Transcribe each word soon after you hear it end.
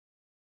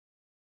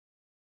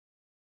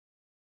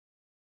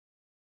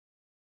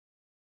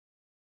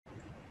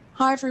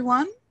Hi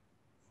everyone.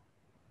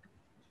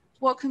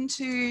 Welcome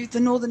to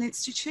the Northern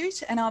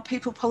Institute and our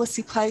People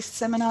Policy Place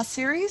seminar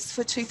series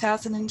for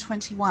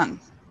 2021.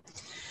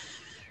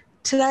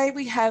 Today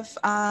we have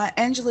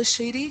Angela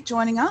Sheedy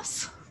joining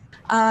us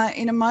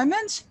in a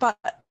moment, but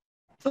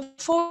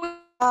before we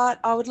start,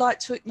 I would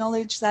like to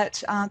acknowledge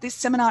that this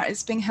seminar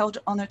is being held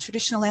on the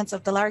traditional lands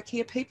of the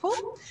Larrakia people,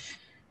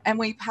 and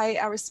we pay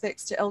our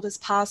respects to elders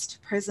past,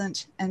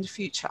 present and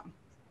future.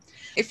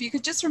 If you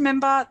could just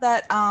remember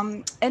that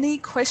any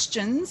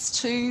questions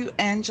to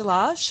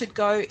Angela should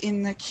go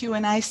in the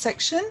Q&A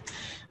section,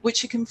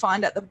 which you can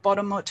find at the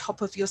bottom or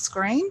top of your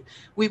screen.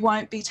 We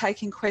won't be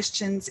taking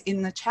questions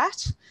in the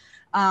chat,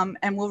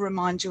 and we'll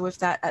remind you of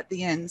that at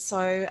the end.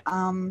 So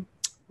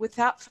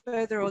without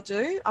further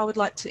ado, I would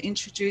like to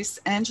introduce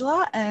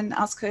Angela and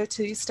ask her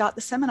to start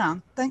the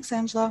seminar. Thanks,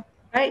 Angela.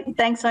 Great,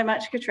 thanks so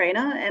much,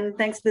 Katrina, and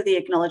thanks for the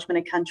acknowledgement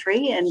of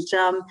country. And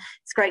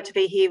it's great to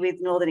be here with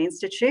Northern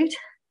Institute.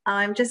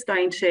 I'm just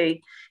going to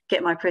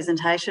get my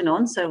presentation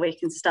on so we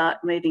can start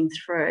moving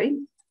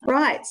through.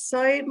 Right,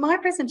 so my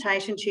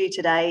presentation to you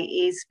today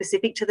is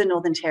specific to the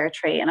Northern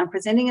Territory, and I'm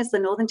presenting as the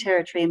Northern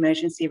Territory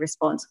Emergency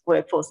Response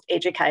Workforce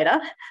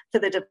Educator for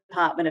the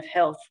Department of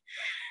Health.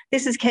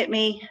 This has kept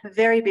me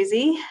very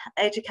busy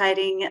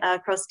educating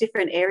across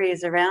different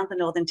areas around the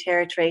Northern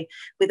Territory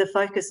with a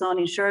focus on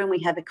ensuring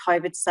we have a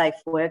COVID-safe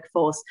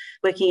workforce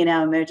working in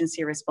our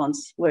emergency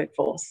response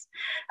workforce.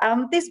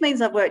 This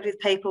means I've worked with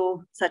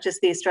people such as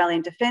the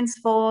Australian Defence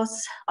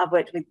Force, I've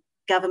worked with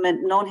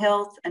government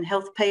non-health and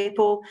health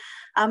people,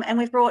 and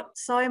we've brought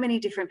so many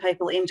different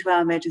people into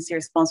our emergency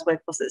response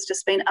workforce. It's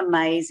just been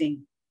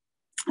amazing.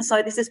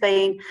 So this has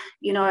been,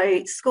 you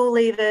know, school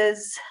leavers,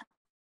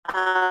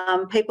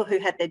 people who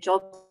had their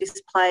jobs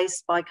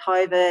displaced by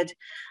COVID,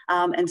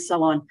 and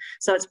so on.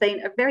 So it's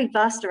been a very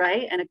vast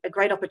array and a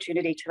great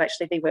opportunity to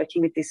actually be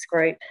working with this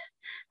group.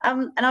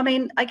 And I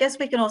mean, I guess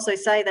we can also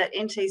say that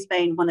NT's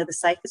been one of the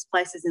safest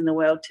places in the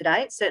world to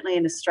date, certainly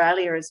in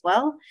Australia as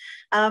well.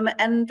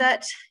 And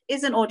that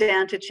isn't all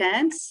down to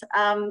chance.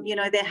 You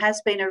know, there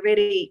has been a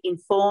really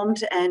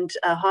informed and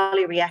a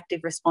highly reactive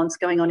response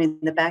going on in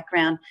the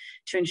background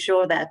to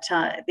ensure that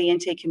the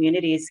NT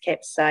community is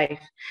kept safe.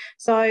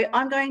 So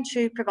I'm going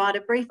to provide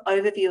a brief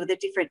overview of the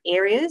different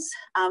areas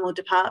or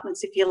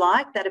departments, if you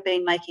like, that have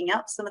been making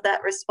up some of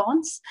that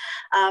response.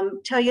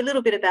 Tell you a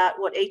little bit about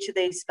what each of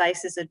these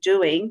spaces are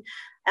doing.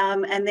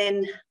 And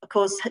then, of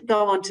course,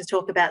 go on to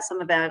talk about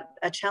some of our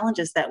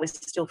challenges that we're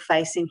still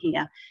facing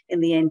here in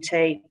the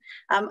NT.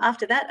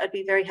 After that, I'd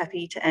be very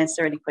happy to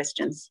answer any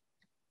questions.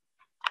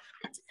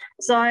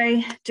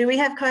 So, do we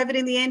have COVID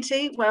in the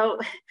NT? Well,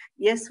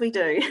 yes, we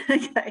do.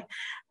 Okay,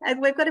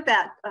 and we've got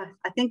about,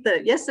 I think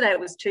that yesterday it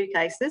was 2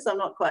 cases. I'm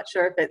not quite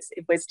sure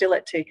if we're still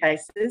at 2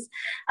 cases.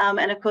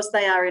 And of course,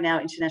 they are in our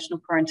international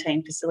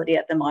quarantine facility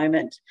at the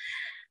moment.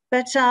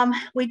 But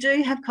we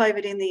do have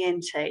COVID in the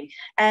NT,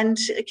 and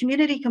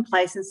community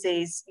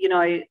complacencies, you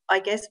know, I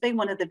guess been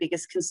one of the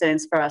biggest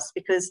concerns for us,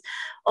 because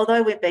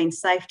although we've been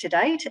safe to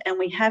date and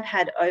we have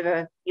had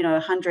over, you know,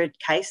 100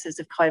 cases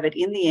of COVID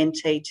in the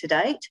NT to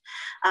date,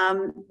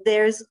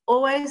 there is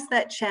always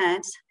that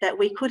chance that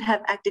we could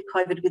have active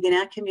COVID within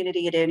our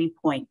community at any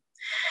point.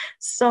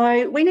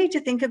 So we need to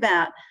think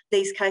about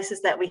these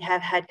cases that we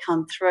have had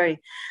come through.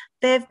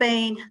 They've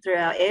been through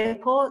our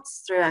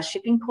airports, through our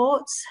shipping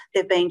ports.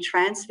 They've been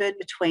transferred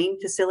between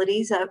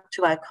facilities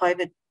to our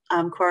COVID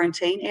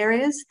quarantine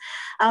areas.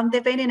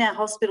 They've been in our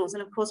hospitals,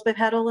 and of course we've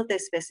had all of their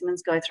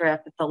specimens go through our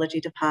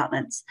pathology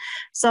departments.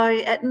 So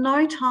at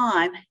no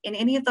time in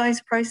any of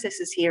those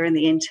processes here in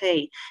the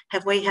NT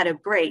have we had a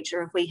breach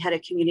or have we had a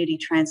community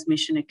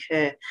transmission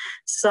occur.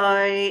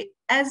 So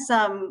as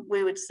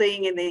we were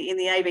seeing in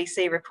the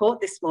ABC report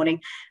this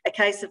morning, a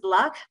case of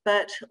luck,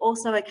 but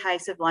also a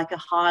case of like a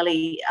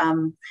highly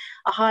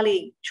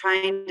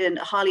trained and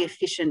highly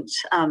efficient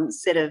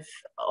set of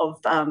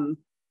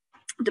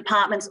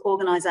departments,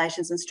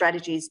 organisations and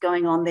strategies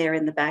going on there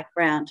in the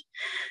background.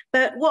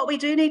 But what we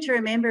do need to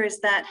remember is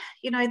that,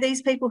 you know,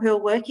 these people who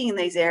are working in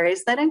these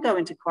areas, they don't go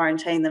into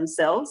quarantine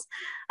themselves.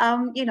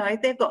 You know,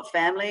 they've got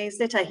families,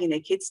 they're taking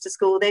their kids to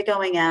school, they're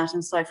going out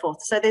and so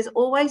forth. So there's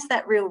always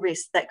that real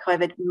risk that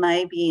COVID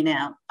may be in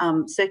our,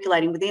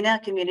 circulating within our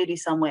community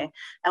somewhere,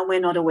 and we're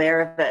not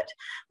aware of it.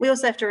 We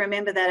also have to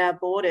remember that our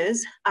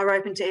borders are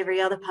open to every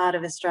other part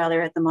of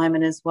Australia at the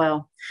moment as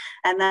well,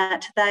 and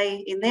that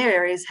they, in their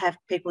areas, have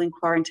people in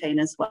quarantine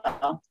as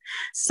well.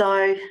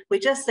 So we're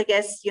just, I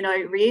guess, you know,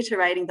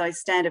 reiterating those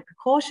standard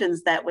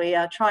precautions that we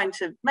are trying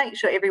to make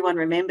sure everyone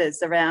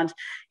remembers around,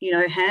 you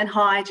know, hand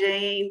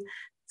hygiene,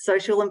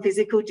 social and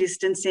physical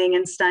distancing,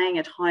 and staying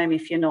at home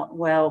if you're not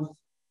well.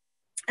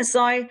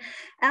 So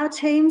our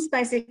teams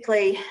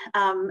basically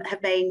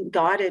have been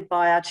guided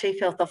by our Chief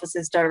Health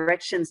Officer's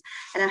directions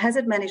and our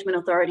Hazard Management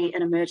Authority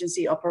and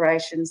Emergency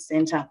Operations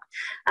Centre.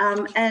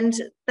 And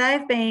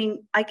they've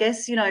been, I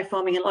guess, you know,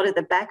 forming a lot of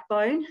the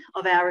backbone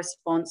of our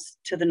response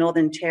to the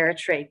Northern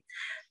Territory.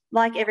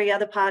 Like every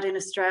other part in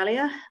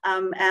Australia,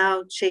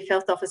 our Chief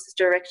Health Officer's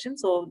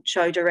directions, or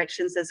CHO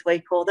directions as we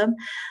call them,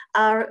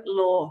 are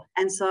law.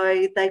 And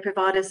so they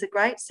provide us a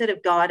great set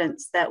of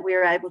guidance that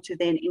we're able to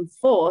then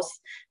enforce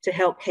to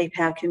help keep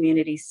our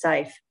communities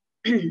safe.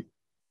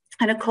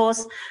 And of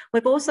course,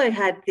 we've also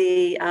had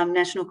the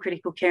National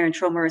Critical Care and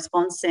Trauma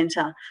Response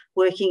Centre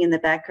working in the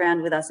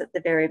background with us at the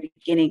very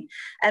beginning.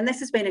 And this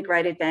has been a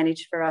great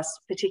advantage for us,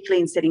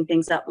 particularly in setting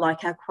things up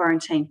like our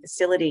quarantine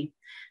facility.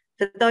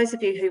 For those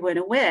of you who weren't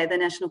aware, the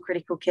National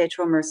Critical Care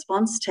Trauma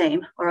Response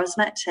Team, or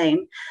OSMAT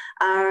team,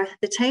 are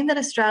the team that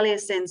Australia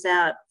sends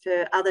out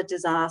for other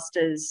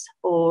disasters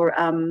or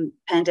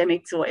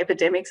pandemics or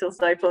epidemics or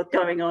so forth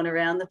going on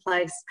around the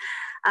place.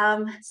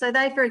 So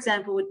they, for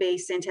example, would be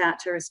sent out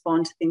to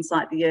respond to things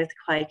like the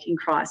earthquake in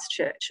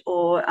Christchurch,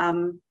 or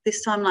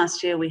this time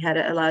last year we had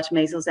a large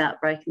measles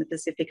outbreak in the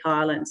Pacific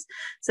Islands.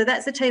 So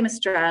that's the team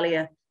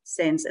Australia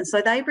sends. And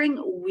so they bring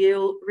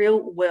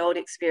real world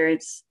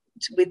experience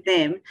with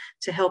them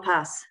to help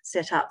us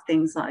set up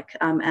things like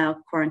our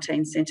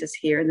quarantine centres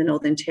here in the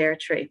Northern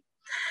Territory.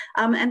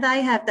 And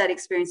they have that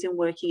experience in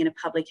working in a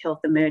public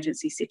health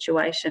emergency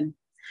situation.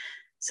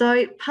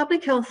 So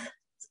public health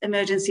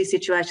emergency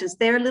situations,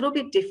 they're a little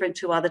bit different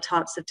to other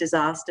types of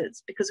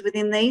disasters, because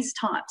within these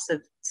types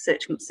of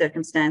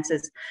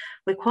circumstances,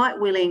 we're quite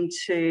willing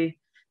to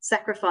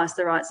sacrifice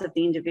the rights of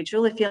the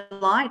individual, if you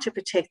like, to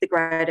protect the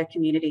greater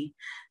community.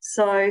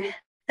 So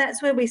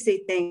that's where we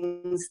see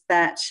things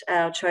that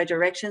our CHO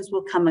directions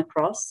will come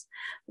across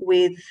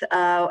with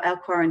our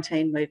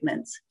quarantine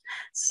movements.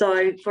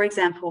 So, for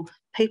example,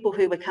 people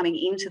who were coming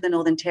into the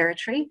Northern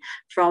Territory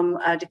from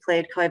a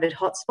declared COVID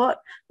hotspot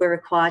were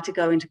required to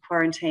go into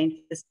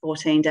quarantine for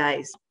 14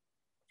 days.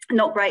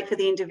 Not great for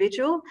the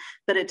individual,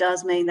 but it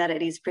does mean that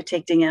it is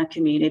protecting our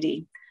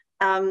community.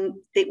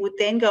 It would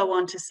then go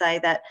on to say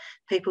that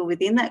people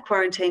within that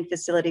quarantine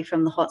facility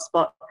from the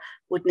hotspot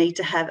would need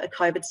to have a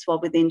COVID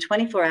swab within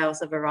 24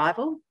 hours of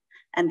arrival,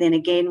 and then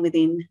again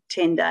within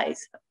 10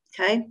 days.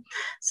 Okay,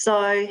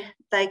 so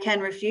they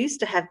can refuse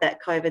to have that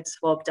COVID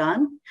swab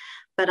done,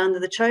 but under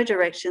the CHO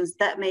directions,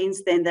 that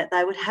means then that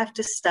they would have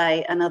to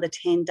stay another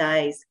 10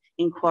 days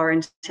in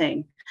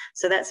quarantine.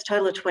 So that's a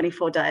total of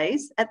 24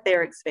 days at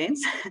their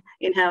expense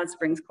in Howard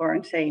Springs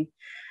quarantine.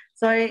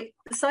 So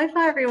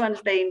far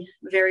everyone's been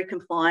very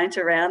compliant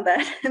around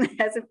that, and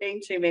there hasn't been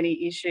too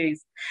many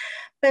issues.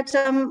 But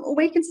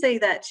we can see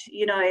that,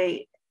 you know,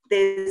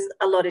 there's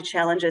a lot of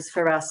challenges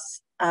for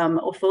us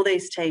or for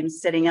these teams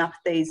setting up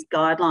these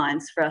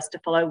guidelines for us to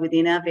follow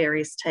within our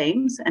various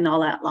teams, and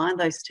I'll outline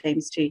those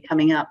teams to you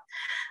coming up,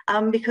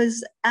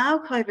 because our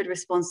COVID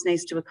response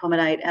needs to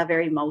accommodate our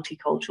very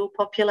multicultural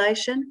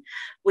population.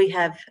 We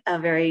have our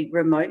very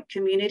remote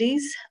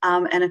communities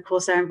and, of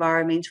course, our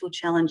environmental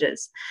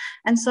challenges.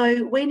 And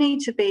so we need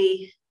to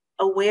be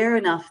aware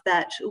enough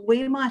that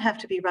we might have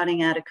to be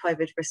running out a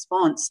COVID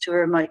response to a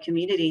remote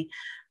community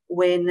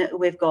when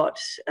we've got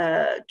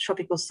a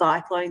tropical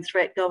cyclone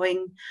threat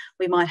going.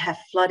 We might have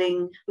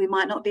flooding. We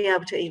might not be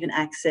able to even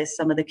access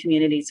some of the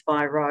communities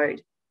by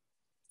road.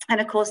 And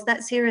of course,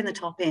 that's here in the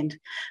top end.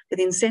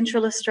 Within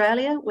Central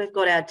Australia, we've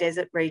got our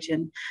desert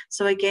region.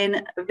 So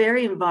again,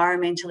 very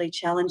environmentally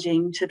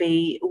challenging to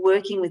be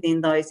working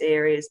within those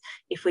areas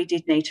if we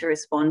did need to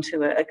respond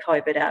to a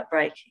COVID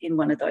outbreak in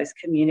one of those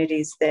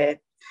communities there.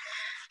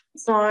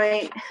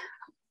 So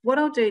what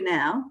I'll do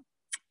now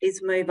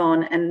is move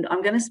on, and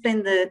I'm going to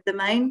spend the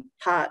main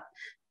part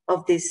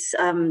of this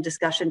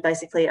discussion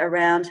basically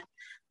around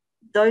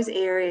those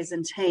areas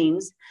and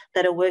teams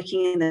that are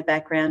working in the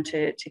background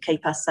to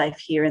keep us safe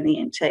here in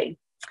the NT.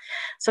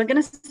 So I'm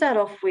going to start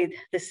off with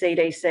the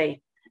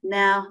CDC.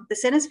 Now, the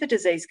Centres for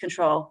Disease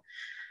Control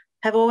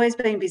have always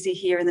been busy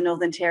here in the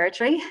Northern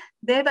Territory.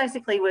 They're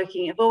basically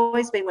have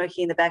always been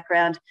working in the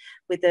background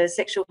with the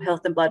Sexual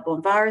Health and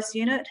Bloodborne Virus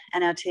Unit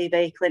and our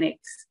TB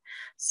clinics.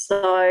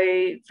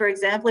 So, for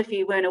example, if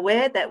you weren't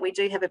aware that we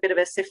do have a bit of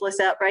a syphilis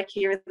outbreak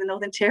here in the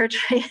Northern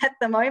Territory at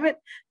the moment,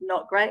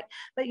 not great,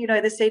 but, you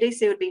know, the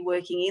CDC would be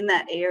working in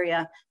that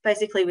area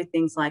basically with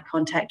things like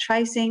contact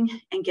tracing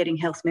and getting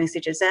health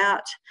messages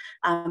out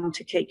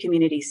to keep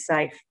communities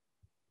safe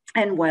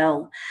and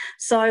well.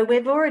 So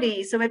we've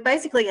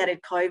basically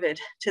added COVID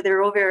to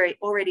their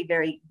already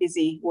very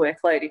busy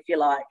workload, if you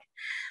like.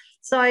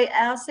 So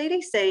our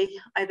CDC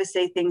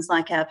oversee things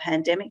like our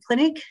pandemic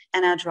clinic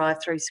and our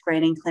drive-through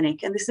screening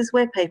clinic, and this is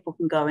where people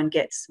can go and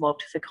get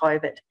swabbed for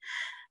COVID.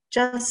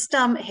 Just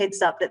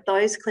heads up that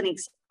those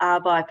clinics are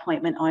by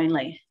appointment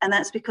only, and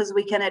that's because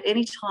we can at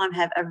any time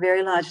have a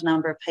very large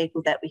number of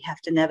people that we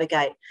have to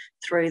navigate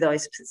through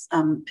those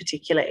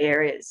particular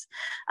areas.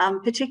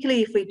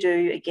 Particularly if we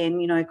do,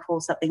 again, you know, call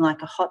something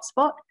like a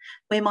hotspot,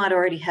 we might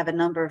already have a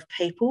number of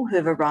people who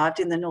have arrived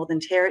in the Northern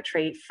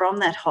Territory from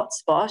that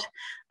hotspot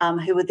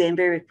who would then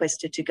be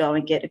requested to go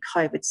and get a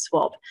COVID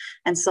swab.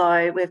 And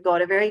so we've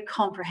got a very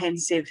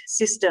comprehensive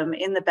system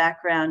in the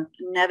background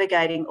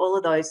navigating all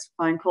of those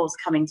phone calls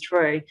coming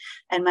through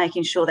and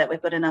making sure that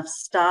we've got enough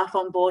staff staff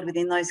on board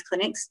within those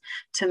clinics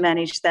to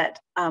manage that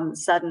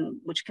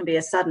which can be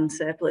a sudden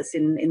surplus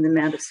in the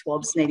amount of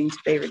swabs needing to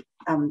be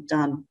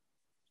done.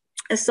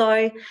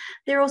 So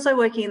they're also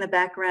working in the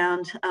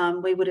background.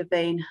 We would have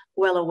been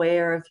well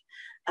aware of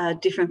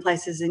different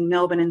places in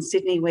Melbourne and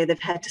Sydney where they've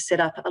had to set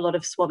up a lot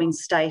of swabbing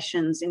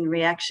stations in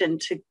reaction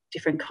to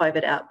different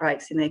COVID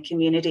outbreaks in their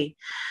community.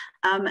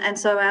 And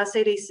so our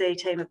CDC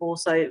team have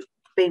also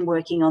been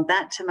working on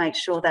that to make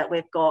sure that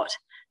we've got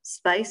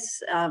space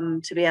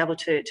to be able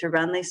to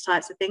run these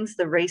types of things,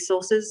 the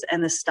resources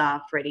and the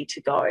staff ready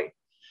to go.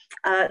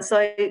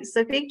 So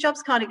big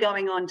jobs kind of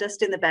going on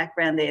just in the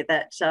background there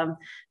that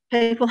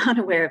people aren't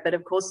aware of, but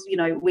of course, you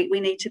know, we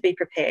need to be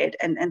prepared,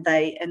 and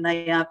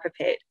they are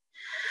prepared.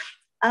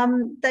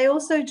 They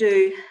also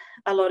do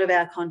a lot of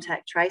our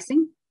contact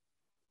tracing,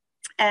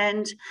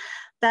 and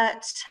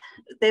that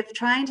they've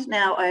trained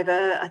now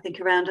over, I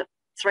think, around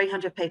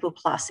 300 people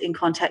plus in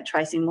contact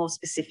tracing, more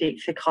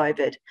specific for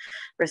COVID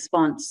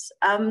response.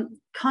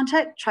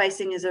 Contact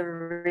tracing is a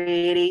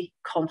really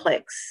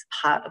complex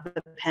part of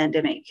the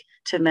pandemic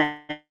to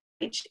manage.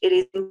 It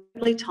is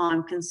incredibly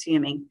time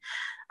consuming.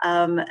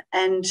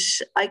 And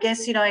I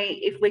guess, you know,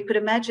 if we could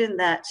imagine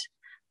that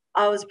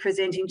I was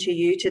presenting to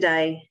you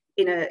today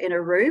in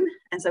a room,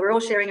 and so we're all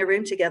sharing a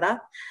room together.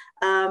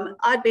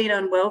 I'd been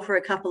unwell for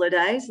a couple of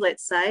days,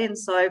 let's say, and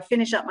so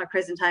finish up my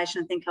presentation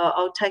and think, oh,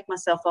 I'll take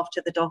myself off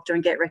to the doctor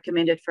and get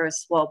recommended for a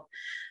swab.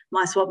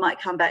 My swab might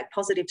come back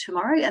positive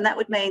tomorrow, and that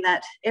would mean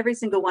that every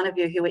single one of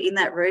you who were in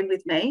that room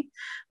with me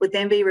would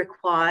then be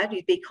required,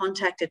 you'd be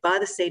contacted by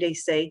the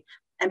CDC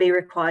and be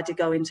required to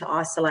go into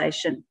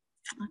isolation.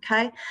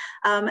 Okay,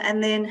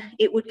 and then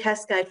it would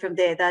cascade from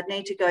there. They'd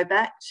need to go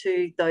back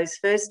to those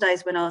first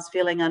days when I was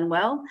feeling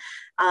unwell,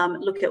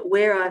 look at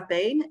where I've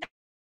been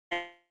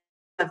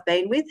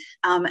with,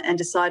 and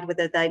decide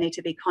whether they need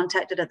to be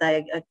contacted, are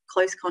they a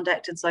close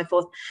contact and so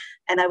forth,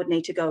 and they would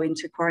need to go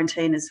into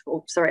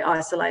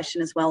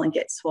isolation as well and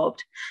get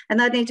swabbed. And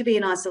they'd need to be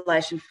in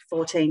isolation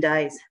for 14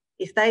 days.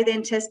 If they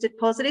then tested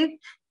positive,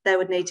 they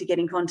would need to get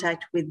in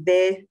contact with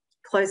their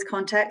close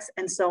contacts,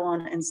 and so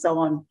on and so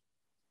on.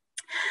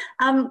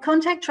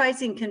 Contact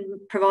tracing can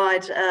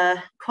provide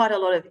quite a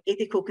lot of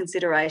ethical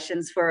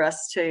considerations for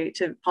us to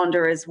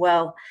ponder as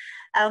well.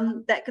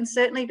 That can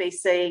certainly be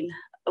seen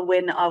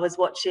when I was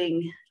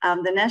watching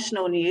the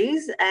national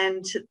news,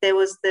 and there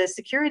was the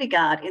security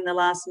guard in the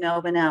last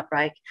Melbourne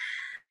outbreak,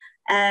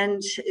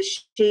 and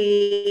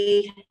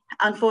she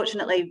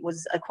unfortunately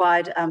was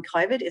acquired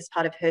COVID as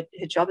part of her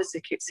job as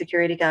a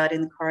security guard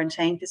in the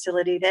quarantine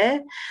facility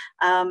there,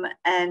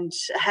 and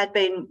had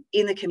been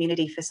in the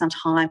community for some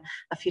time,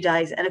 a few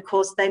days. And of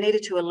course, they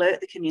needed to alert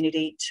the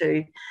community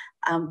to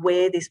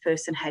where this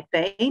person had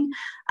been.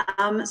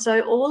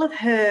 So all of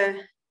her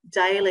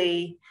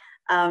daily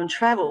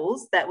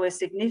travels that were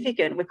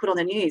significant were put on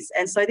the news.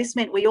 And so this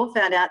meant we all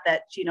found out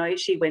that, you know,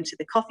 she went to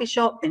the coffee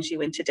shop, then she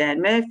went to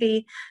Dan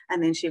Murphy,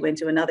 and then she went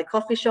to another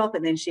coffee shop,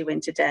 and then she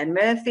went to Dan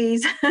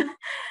Murphy's. And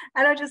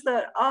I just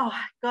thought, oh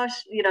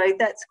gosh, you know,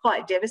 that's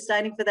quite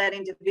devastating for that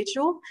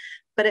individual.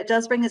 But it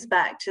does bring us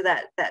back to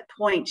that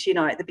point, you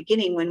know, at the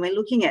beginning when we're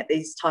looking at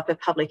these type of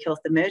public health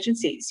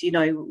emergencies, you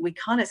know, we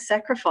kind of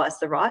sacrifice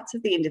the rights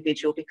of the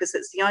individual because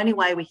it's the only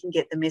way we can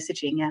get the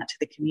messaging out to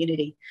the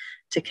community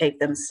to keep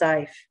them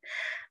safe.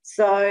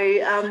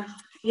 So,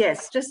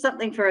 yes, just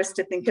something for us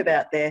to think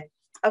about there.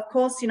 Of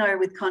course, you know,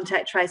 with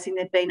contact tracing,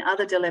 there've been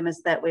other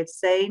dilemmas that we've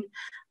seen.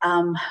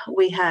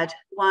 We had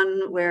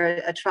one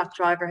where a truck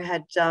driver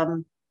had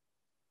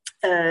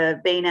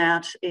been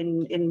out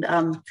in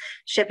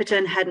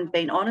Shepparton, hadn't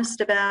been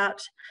honest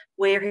about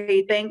where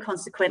he'd been.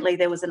 Consequently,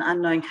 there was an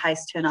unknown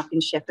case turn up in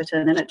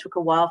Shepparton, and it took a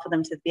while for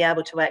them to be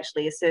able to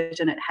actually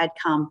ascertain it had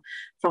come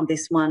from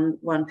this one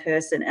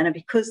person. And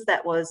because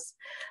that was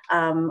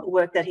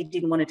work that he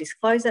didn't want to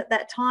disclose at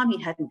that time,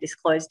 he hadn't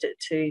disclosed it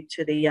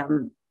to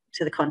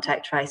the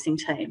contact tracing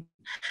team.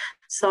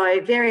 So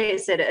a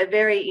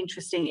very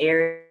interesting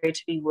area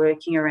to be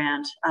working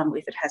around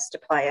if it has to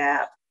play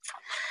out.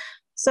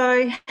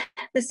 So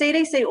the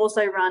CDC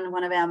also run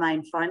one of our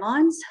main phone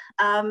lines,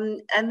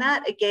 and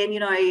that, again, you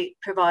know,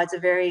 provides a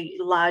very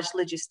large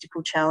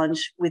logistical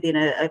challenge within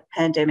a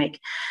pandemic,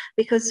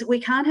 because we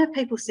can't have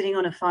people sitting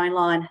on a phone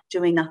line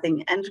doing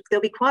nothing, and there'll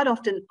be quite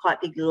often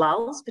quite big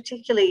lulls,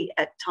 particularly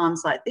at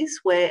times like this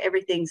where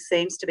everything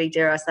seems to be,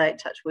 dare I say,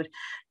 touch wood,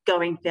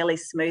 going fairly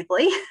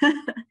smoothly.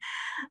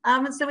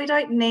 And so we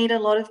don't need a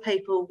lot of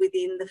people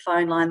within the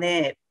phone line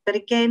there. But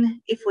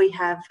again, if we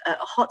have a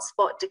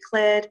hotspot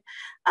declared,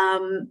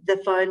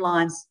 the phone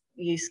lines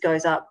use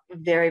goes up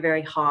very,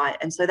 very high.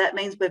 And so that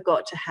means we've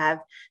got to have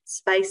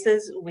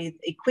spaces with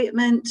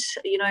equipment,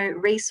 you know,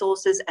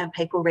 resources and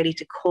people ready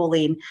to call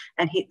in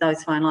and hit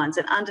those phone lines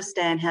and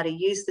understand how to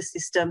use the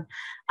system,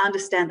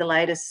 understand the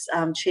latest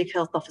Chief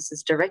Health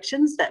Officer's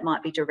directions that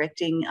might be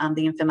directing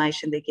the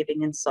information they're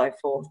giving and so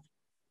forth.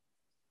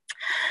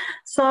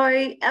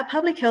 So our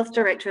Public Health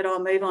Directorate,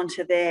 I'll move on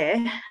to there,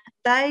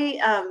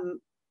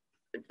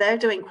 they're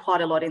doing quite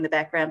a lot in the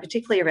background,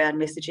 particularly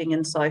around messaging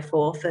and so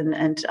forth, and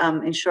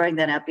ensuring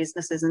that our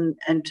businesses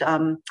and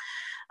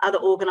other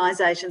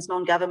organisations,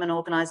 non-government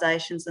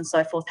organisations and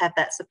so forth have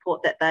that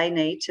support that they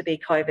need to be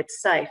COVID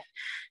safe.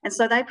 And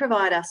so they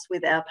provide us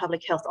with our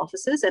public health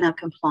officers and our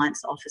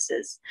compliance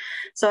officers.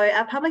 So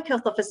our public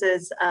health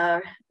officers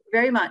are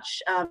very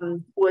much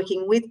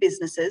working with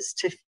businesses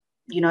to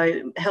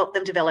help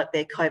them develop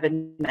their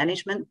COVID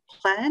management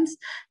plans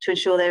to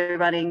ensure they're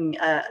running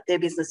their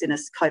business in a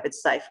COVID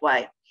safe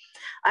way.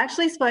 I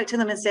actually spoke to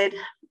them and said,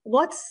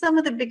 what's some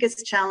of the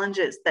biggest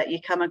challenges that you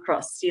come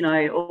across,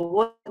 or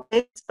what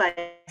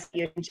space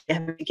you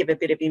have to give a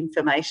bit of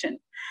information?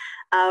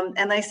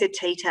 And they said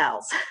tea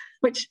towels,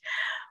 which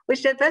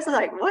at first I was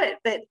like, what?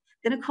 But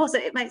then, of course,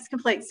 it makes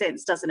complete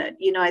sense, doesn't it?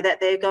 That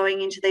they're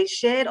going into these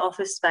shared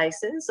office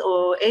spaces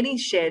or any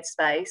shared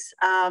space,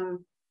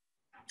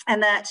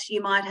 and that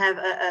you might have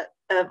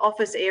an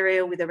office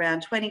area with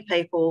around 20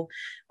 people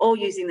all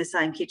using the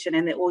same kitchen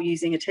and they're all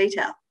using a tea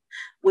towel,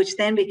 which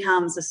then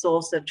becomes a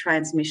source of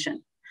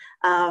transmission.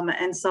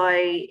 And so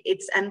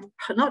and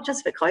not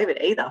just for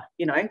COVID either,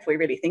 if we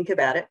really think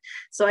about it.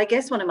 So I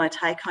guess one of my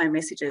take-home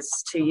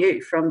messages to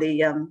you from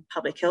the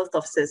public health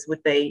officers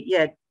would be,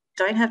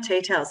 don't have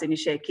tea towels in your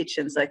shared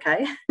kitchens,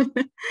 okay?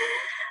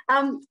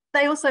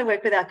 They also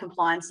work with our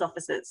compliance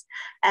officers,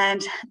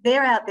 and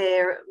they're out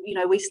there,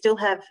 we still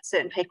have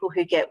certain people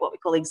who get what we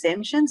call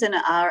exemptions and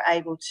are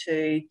able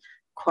to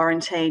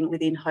quarantine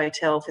within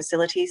hotel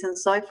facilities and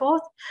so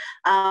forth.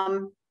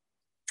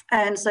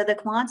 And so the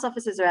compliance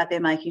officers are out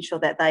there making sure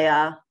that they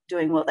are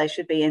doing what they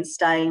should be and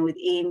staying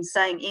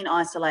in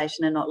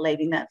isolation and not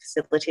leaving that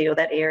facility or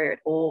that area at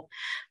all.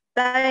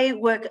 They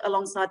work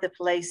alongside the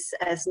police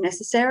as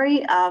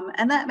necessary,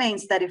 and that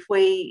means that if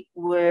we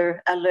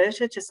were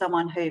alerted to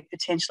someone who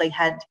potentially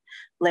had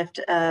left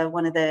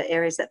one of the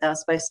areas that they were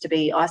supposed to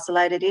be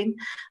isolated in,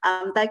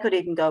 they could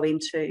even go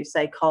into,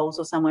 say, Coles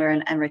or somewhere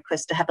and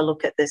request to have a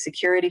look at the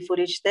security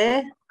footage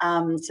there,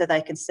 so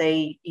they can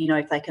see,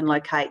 if they can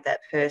locate that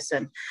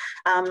person.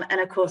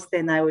 And of course,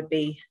 then they would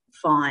be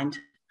fined.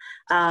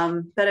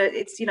 But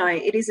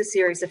it is a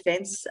serious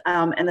offence,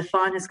 and the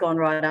fine has gone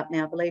right up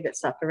now. I believe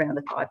it's up around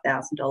the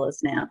 $5,000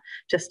 now,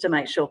 just to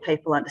make sure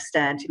people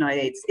understand,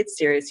 it's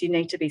serious. You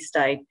need to be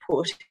stayed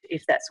put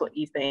if that's what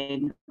you've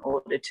been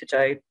ordered to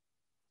do.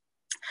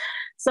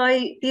 So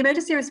the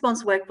Emergency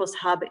Response Workforce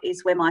Hub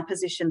is where my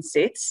position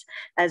sits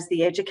as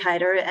the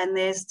educator, and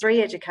there's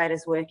 3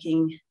 educators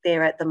working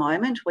there at the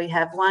moment. We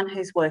have one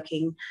who's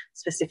working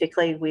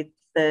specifically with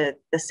the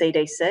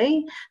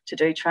CDC to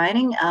do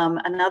training,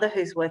 another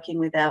who's working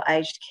with our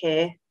aged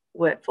care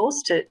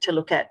workforce to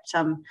look at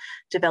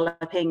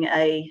developing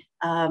a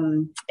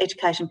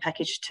education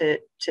package to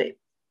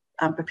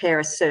prepare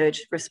a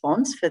surge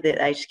response for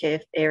the aged care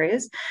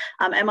areas,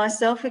 and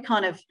myself, who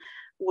kind of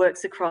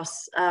works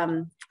across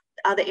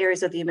other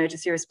areas of the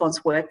emergency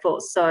response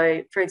workforce.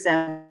 So, for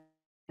example,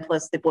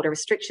 as the border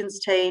restrictions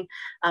team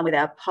with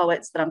our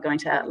poets that I'm going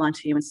to outline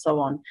to you and so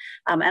on.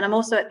 And I'm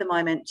also at the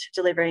moment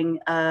delivering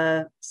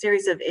a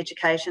series of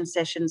education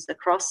sessions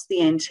across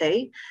the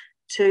NT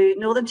to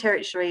Northern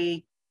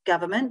Territory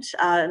government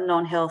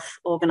non-health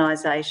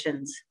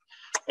organisations.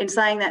 In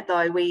saying that,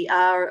 though, we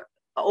are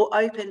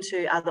open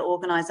to other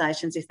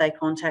organisations if they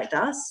contact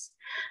us.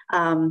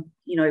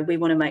 We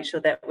want to make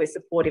sure that we're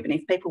supportive, and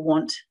if people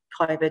want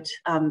COVID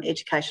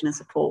education and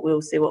support,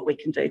 we'll see what we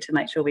can do to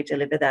make sure we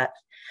deliver that.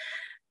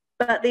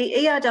 But the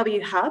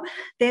ERW Hub,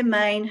 their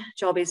main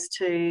job is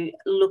to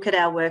look at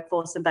our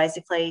workforce and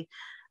basically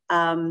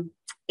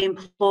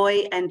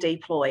employ and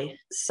deploy.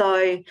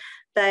 So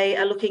they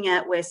are looking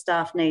at where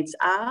staff needs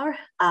are.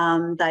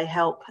 They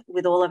help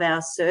with all of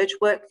our surge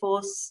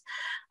workforce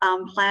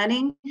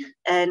planning,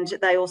 and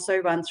they also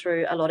run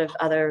through a lot of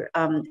other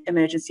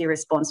emergency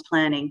response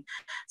planning.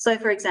 So,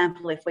 for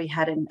example, if we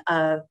had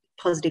a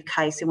positive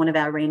case in one of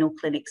our renal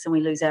clinics and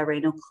we lose our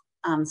renal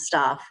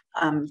staff,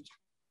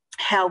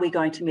 how are we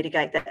going to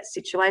mitigate that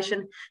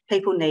situation?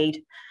 People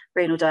need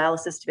renal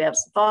dialysis to be able to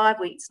survive.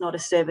 It's not a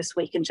service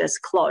we can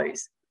just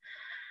close.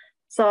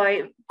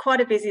 So quite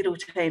a busy little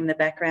team in the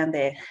background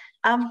there.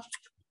 I'll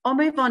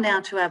move on now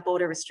to our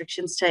border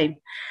restrictions team.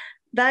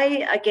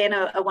 They, again,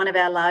 are one of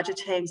our larger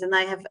teams, and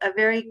they have a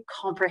very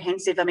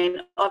comprehensive,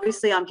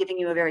 obviously I'm giving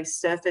you a very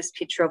surface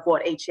picture of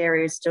what each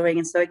area is doing.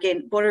 And so,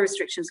 again, border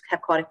restrictions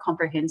have quite a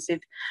comprehensive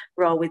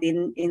role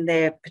within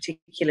their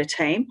particular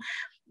team.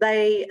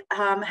 They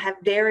have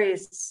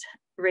various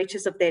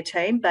reaches of their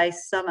team.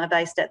 Some are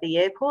based at the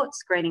airport,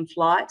 screening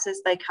flights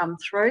as they come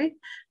through,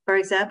 for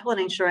example, and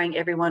ensuring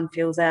everyone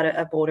fills out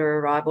a border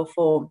arrival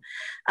form.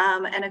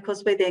 And of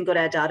course, we then got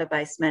our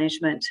database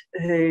management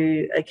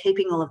who are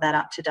keeping all of that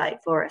up to date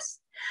for us.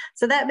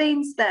 So that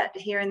means that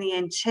here in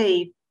the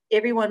NT,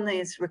 everyone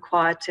is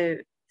required to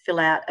fill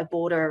out a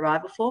border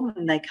arrival form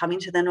when they come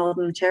into the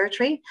Northern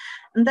Territory.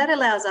 And that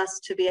allows us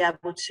to be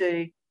able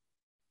to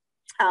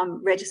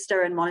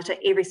register and monitor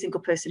every single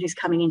person who's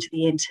coming into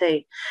the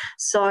NT.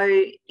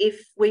 So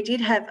if we did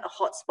have a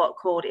hotspot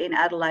called in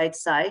Adelaide,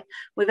 say,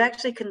 we've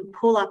actually can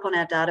pull up on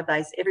our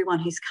database everyone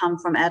who's come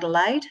from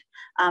Adelaide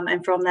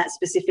and from that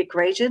specific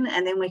region,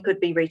 and then we could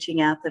be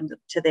reaching out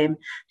to them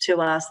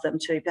to ask them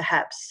to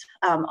perhaps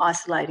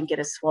isolate and get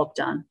a swab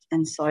done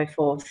and so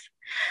forth.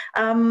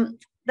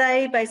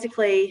 They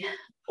basically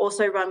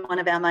also run one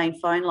of our main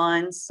phone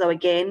lines. So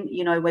again,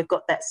 you know, we've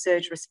got that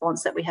surge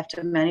response that we have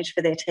to manage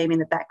for their team in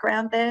the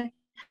background there,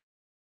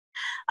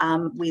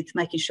 with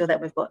making sure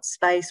that we've got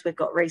space, we've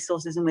got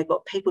resources, and we've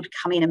got people to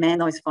come in and man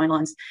those phone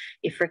lines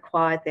if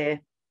required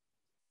there.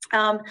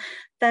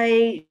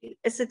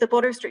 The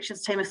border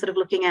restrictions team are sort of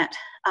looking at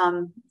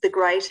the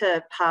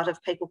greater part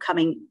of people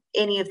coming,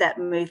 any of that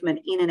movement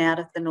in and out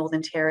of the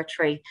Northern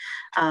Territory.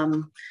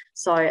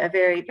 So a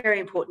very, very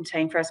important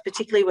team for us,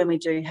 particularly when we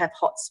do have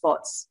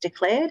hotspots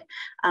declared.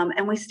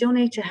 And we still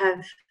need to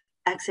have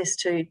access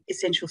to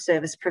essential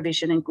service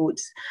provision and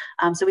goods.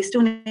 So we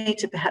still need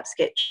to perhaps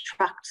get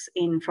trucks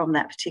in from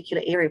that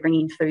particular area,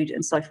 bringing food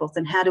and so forth.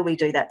 And how do we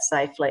do that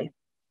safely?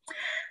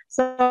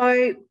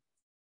 So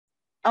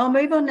I'll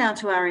move on now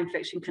to our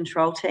infection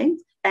control team,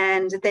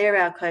 and they're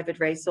our COVID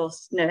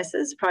resource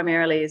nurses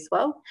primarily as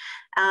well.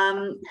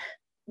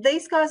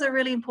 These guys are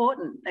really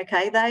important,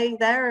 okay?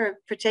 They're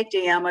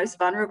protecting our most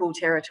vulnerable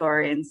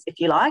Territorians, if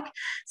you like.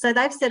 So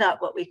they've set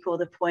up what we call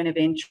the point of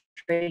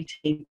entry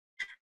team.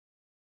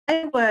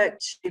 They work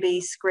to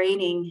be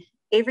screening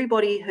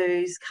everybody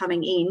who's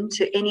coming in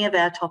to any of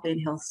our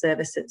top-end health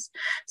services.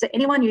 So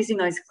anyone using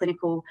those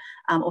clinical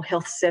or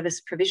health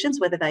service provisions,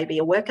 whether they be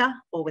a worker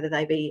or whether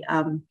they be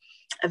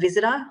a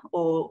visitor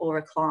or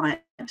a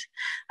client.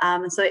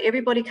 And so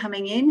everybody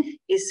coming in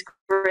is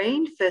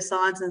screened for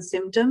signs and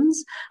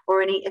symptoms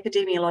or any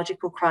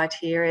epidemiological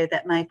criteria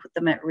that may put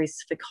them at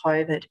risk for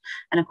COVID.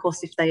 And of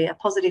course, if they are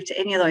positive to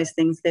any of those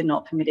things, they're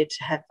not permitted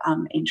to have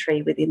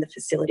entry within the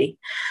facility.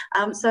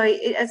 As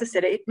I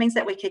said, it means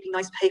that we're keeping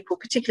those people,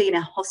 particularly in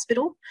our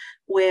hospital,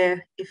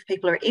 where if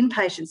people are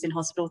inpatients in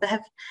hospital, they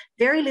have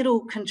very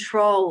little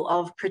control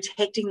of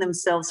protecting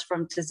themselves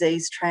from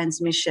disease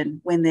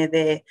transmission when they're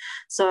there.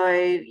 So,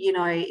 you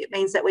know, it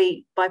means that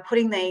by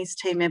putting these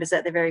team members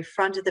at the very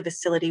front of the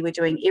facility, we're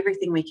doing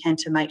everything we can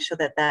to make sure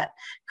that that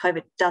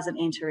COVID doesn't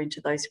enter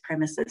into those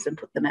premises and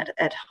put them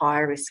at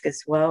higher risk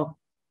as well.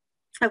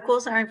 Of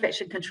course, our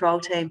infection control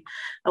team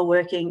are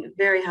working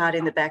very hard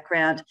in the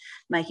background,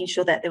 making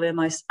sure that they were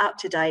most up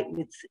to date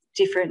with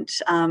different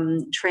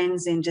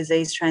trends in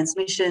disease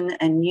transmission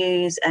and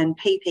news and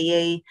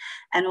PPE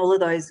and all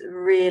of those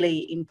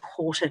really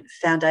important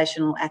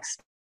foundational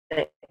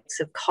aspects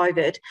of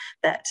COVID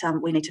that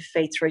we need to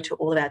feed through to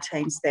all of our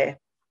teams there.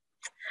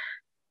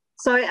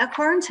 So our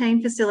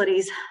quarantine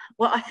facilities,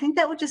 well, I think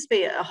that would just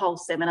be a whole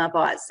seminar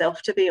by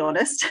itself, to be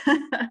honest.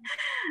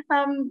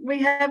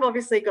 We have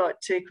obviously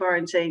got two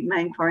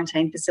main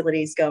quarantine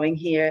facilities going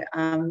here.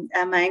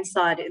 Our main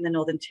side in the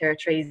Northern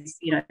Territory is,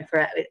 you know,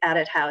 out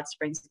at Howard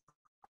Springs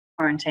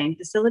quarantine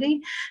facility.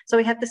 So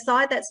we have the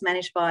side that's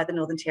managed by the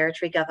Northern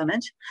Territory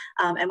government,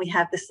 and we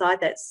have the side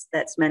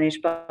that's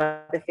managed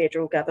by the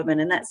federal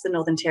government, and that's the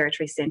Northern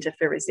Territory Centre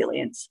for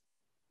Resilience.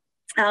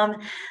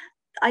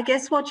 I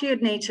guess what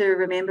you'd need to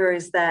remember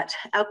is that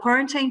our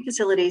quarantine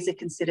facilities are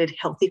considered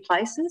healthy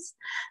places.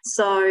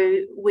 So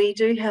we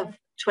do have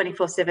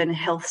 24/7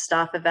 health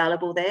staff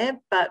available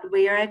there, but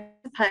we are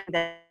anticipating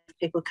that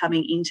people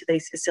coming into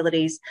these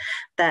facilities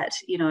that,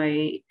 you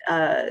know,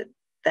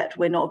 that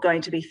we're not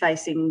going to be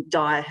facing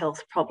dire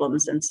health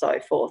problems and so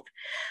forth.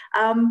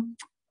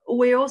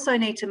 We also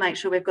need to make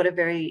sure we've got a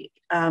very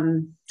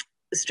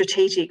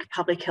strategic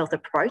public health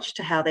approach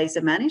to how these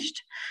are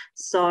managed.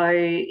 So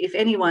if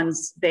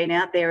anyone's been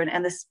out there,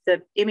 and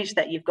the image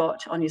that you've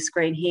got on your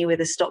screen here with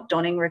the stop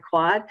donning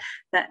required,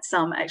 that's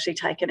actually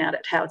taken out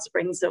at Howard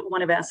Springs at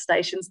one of our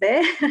stations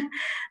there.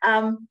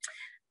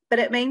 But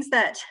it means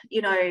that,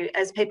 you know,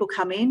 as people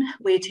come in,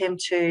 we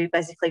attempt to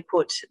basically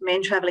put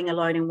men travelling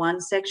alone in one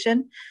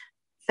section,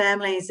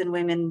 families and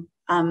women,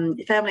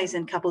 families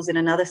and couples in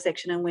another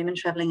section, and women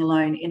travelling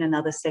alone in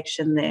another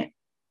section there.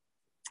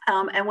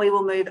 And we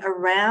will move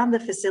around the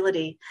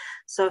facility.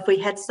 So if we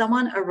had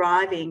someone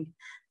arriving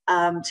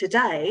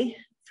today,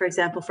 for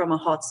example, from a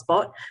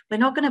hotspot, we're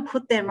not going to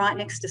put them right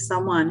next to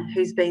someone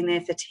who's been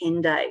there for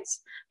 10 days,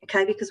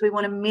 okay, because we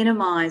want to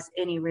minimise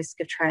any risk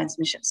of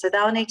transmission. So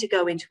they'll need to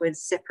go into a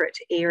separate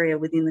area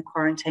within the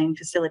quarantine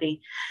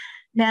facility.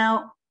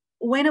 Now,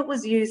 when it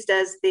was used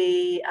as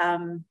the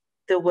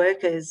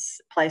workers'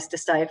 place to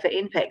stay for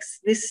INPEX,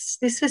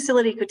 this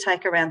facility could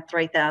take around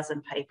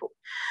 3,000 people.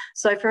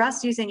 So for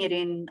us using it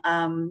in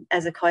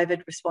as a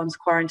COVID response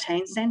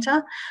quarantine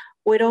centre,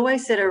 we'd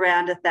always set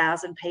around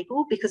 1,000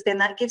 people, because then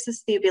that gives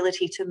us the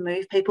ability to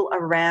move people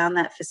around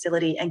that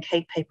facility and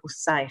keep people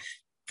safe.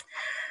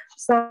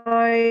 So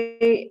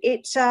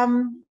it's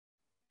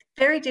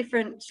very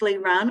differently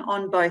run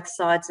on both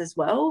sides as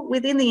well.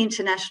 Within the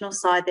international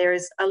side, there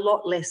is a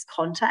lot less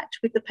contact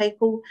with the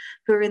people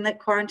who are in that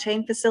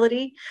quarantine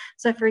facility.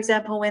 So, for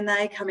example, when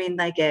they come in,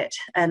 they get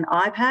an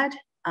iPad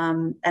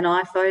an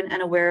iPhone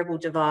and a wearable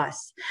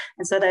device.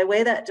 And so they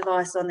wear that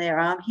device on their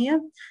arm here,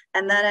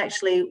 and that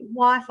actually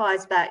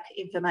Wi-Fi's back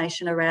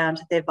information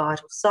around their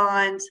vital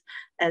signs,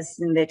 as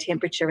in their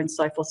temperature and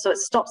so forth. So it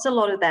stops a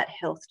lot of that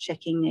health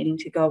checking needing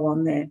to go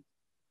on there.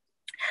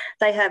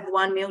 They have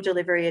one meal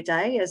delivery a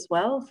day as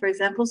well, for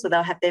example. So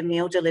they'll have their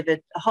meal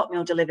delivered, a hot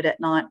meal delivered at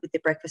night with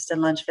their breakfast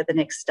and lunch for the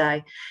next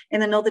day. In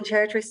the Northern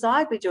Territory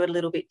side, we do it a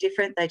little bit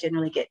different. They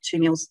generally get 2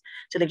 meals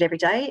delivered every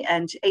day.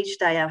 And each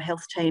day our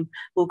health team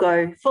will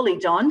go fully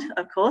donned,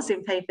 of course,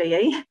 in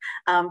PPE,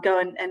 go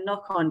and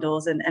knock on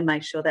doors and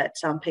make sure that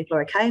people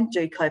are okay and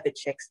do COVID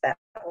checks that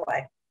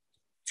way.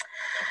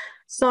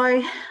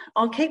 So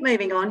I'll keep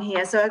moving on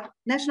here. So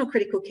National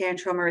Critical Care and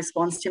Trauma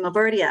Response Team, I've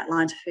already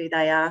outlined who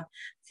they are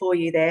for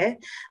you there.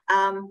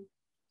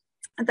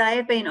 They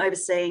have been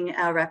overseeing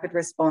our rapid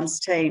response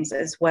teams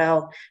as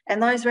well.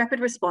 And those rapid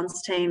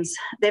response teams,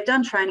 they've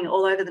done training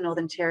all over the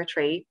Northern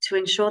Territory to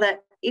ensure that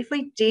if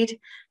we did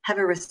have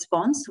a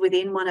response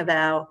within one of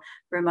our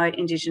remote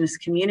Indigenous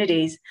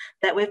communities,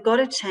 that we've got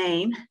a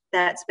team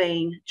that's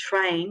been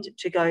trained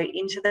to go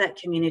into that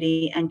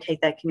community and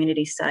keep that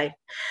community safe.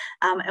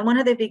 And one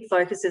of their big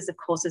focuses, of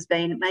course, has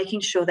been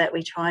making sure that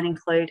we try and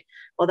include,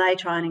 or they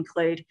try and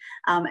include,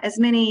 as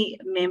many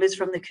members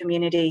from the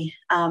community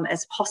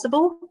as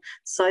possible,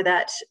 so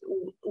that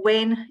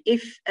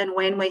if and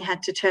when we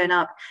had to turn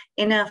up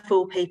in our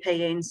full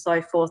PPE and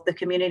so forth, the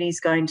community is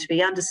going to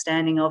be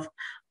understanding of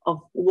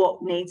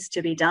what needs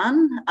to be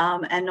done,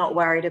 and not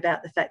worried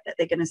about the fact that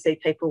they're going to see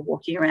people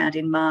walking around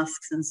in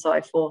masks and so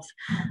forth,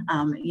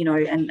 you know,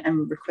 and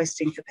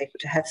requesting for people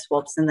to have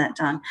swabs and that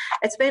done.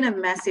 It's been a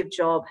massive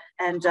job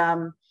and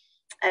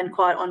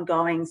quite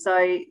ongoing.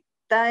 So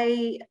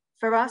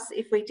for us,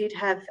 if we did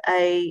have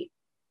a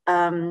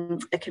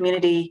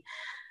community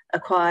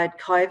acquired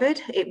COVID,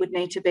 it would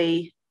need to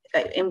be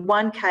in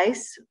one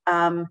case,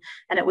 and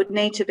it would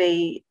need to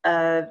be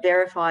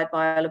verified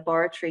by a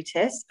laboratory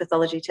test,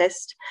 pathology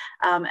test,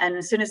 and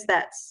as soon as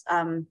that's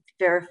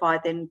verified,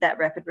 then that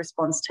rapid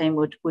response team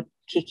would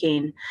kick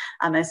in.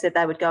 As I said,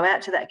 they would go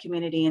out to that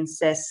community and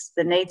assess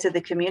the needs of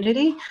the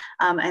community,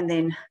 and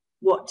then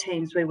what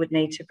teams we would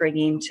need to bring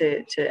in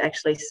to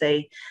actually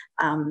see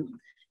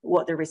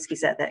what the risk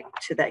is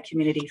to that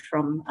community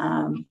from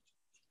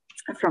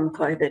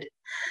COVID.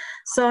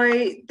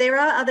 So there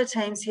are other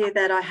teams here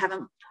that I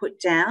haven't put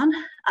down.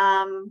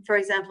 For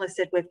example, I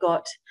said we've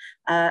got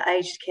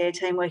aged care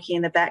team working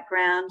in the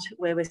background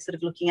where we're sort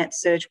of looking at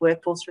surge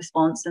workforce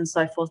response and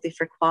so forth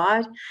if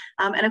required.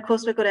 And of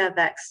course, we've got our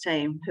VAX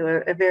team who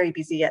are very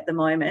busy at the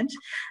moment.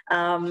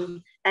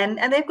 And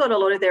they've got a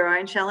lot of their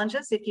own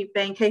challenges. If you've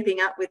been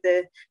keeping up with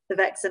the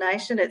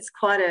vaccination, it's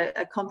quite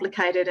a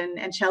complicated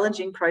and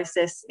challenging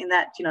process in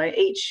that, you know,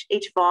 each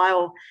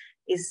vial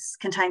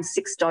contains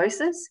 6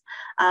 doses,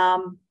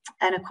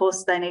 and of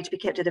course they need to be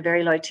kept at a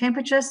very low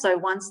temperature. So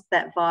once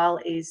that vial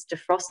is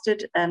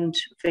defrosted and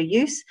for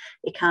use,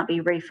 it can't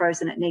be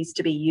refrozen, it needs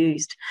to be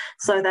used.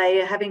 So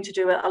they are having to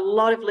do a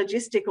lot of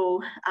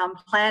logistical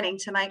planning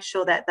to make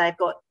sure that they've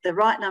got the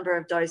right number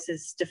of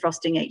doses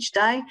defrosting each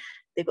day,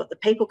 they've got the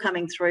people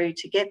coming through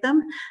to get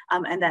them,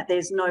 and that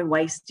there's no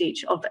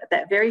wastage of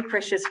that very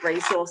precious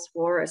resource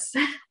for us.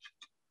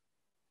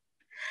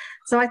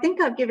 So I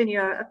think I've given you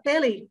a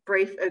fairly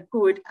brief but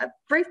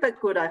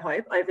good, I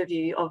hope,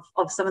 overview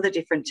of some of the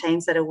different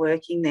teams that are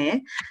working there.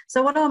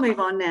 So what I'll move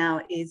on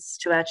now is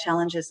to our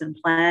challenges and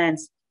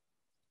plans.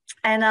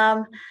 And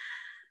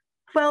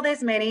well,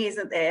 there's many,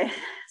 isn't there?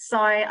 So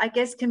I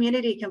guess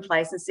community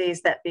complacency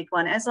is that big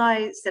one. As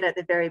I said at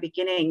the very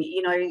beginning,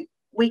 you know,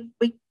 we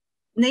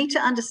need to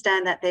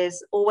understand that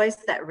there's always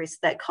that risk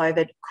that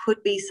COVID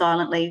could be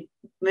silently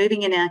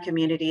moving in our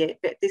community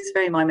at this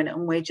very moment,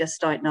 and we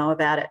just don't know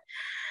about it.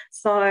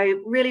 So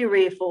really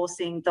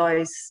reinforcing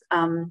those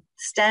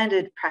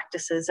standard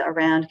practices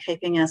around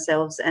keeping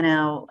ourselves and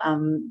our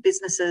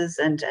businesses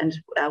and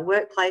our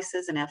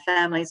workplaces and our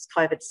families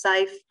COVID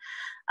safe,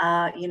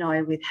 you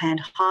know, with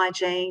hand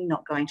hygiene,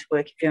 not going to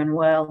work if you're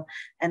unwell,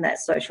 and that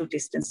social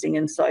distancing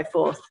and so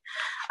forth.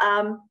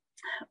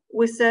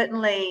 We're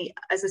certainly,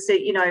 as I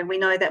said, you know, we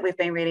know that we've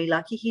been really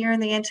lucky here in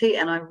the NT,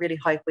 and I really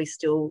hope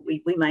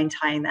we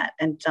maintain that.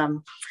 And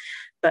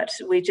but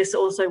we just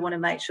also want to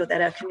make sure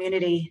that our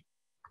community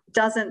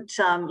doesn't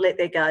let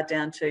their guard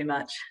down too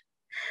much.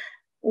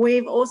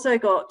 We've also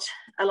got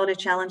a lot of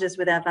challenges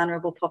with our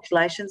vulnerable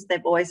populations.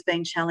 They've always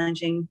been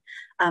challenging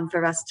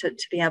for us to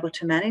be able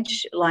to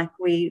manage. Like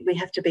we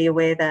have to be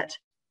aware that,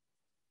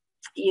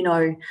 you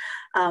know,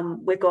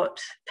 we've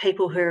got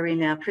people who are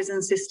in our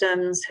prison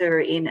systems, who are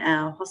in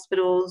our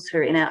hospitals, who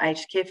are in our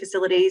aged care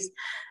facilities,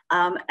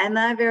 and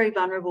they're very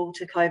vulnerable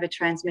to COVID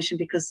transmission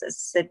because, as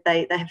I said,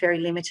 they have very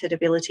limited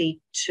ability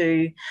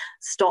to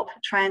stop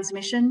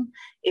transmission.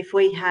 If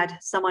we had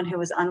someone who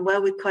was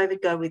unwell with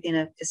COVID go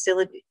within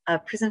a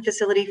prison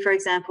facility, for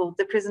example,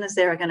 the prisoners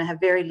there are going to have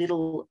very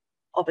little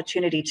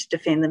opportunity to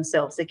defend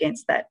themselves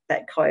against that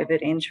COVID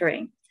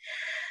entering.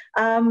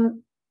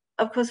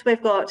 Of course,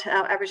 we've got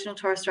our Aboriginal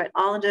Torres Strait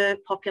Islander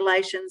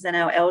populations and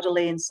our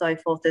elderly and so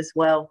forth as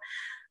well.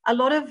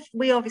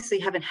 we obviously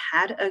haven't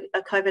had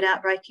a COVID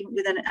outbreak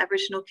with an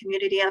Aboriginal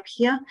community up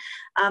here.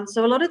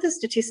 So a lot of the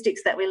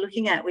statistics that we're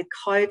looking at with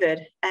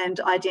COVID and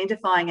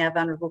identifying our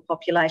vulnerable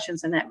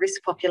populations and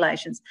at-risk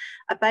populations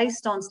are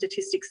based on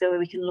statistics where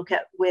we can look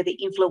at where the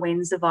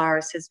influenza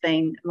virus has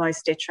been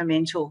most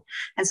detrimental.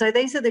 And so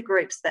these are the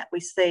groups that we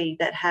see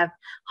that have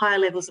higher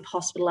levels of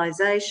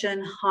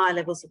hospitalisation, higher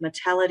levels of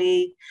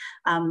mortality,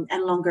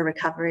 and longer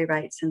recovery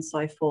rates and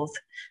so forth.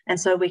 And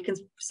so we can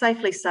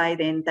safely say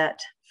then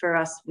that for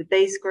us with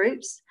these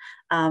groups,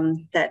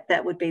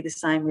 that would be the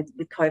same with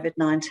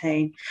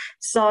COVID-19.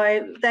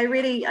 So they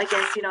really, I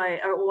guess, you know,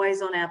 are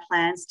always on our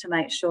plans to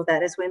make sure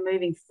that as we're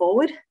moving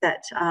forward,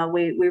 that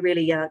we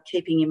really are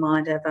keeping in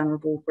mind our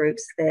vulnerable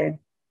groups there.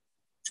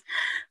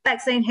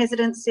 Vaccine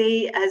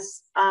hesitancy,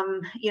 as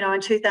you know,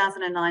 in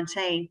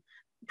 2019,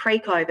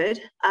 pre-COVID,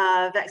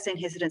 vaccine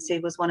hesitancy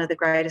was one of the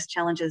greatest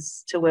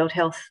challenges to World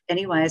Health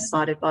anyway, as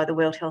cited by the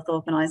World Health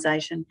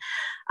Organization.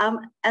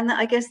 And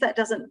I guess that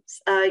doesn't,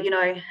 you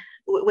know,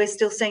 we're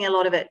still seeing a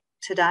lot of it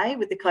today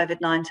with the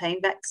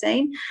COVID-19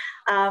 vaccine.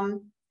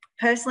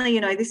 Personally,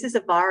 you know, this is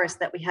a virus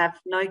that we have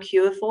no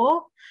cure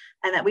for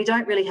and that we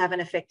don't really have an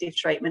effective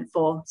treatment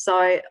for.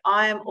 So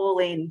I am all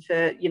in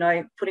for, you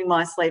know, putting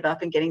my sleeve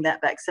up and getting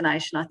that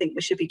vaccination. I think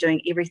we should be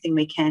doing everything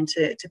we can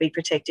to be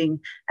protecting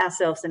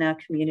ourselves and our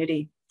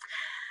community.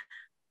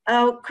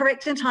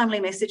 Correct and timely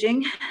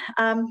messaging.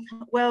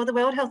 Well, the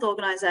World Health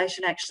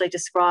Organization actually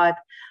described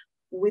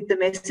with the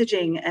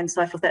messaging and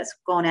so forth that's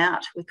gone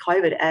out with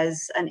COVID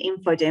as an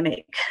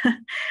infodemic,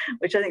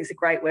 which I think is a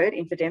great word,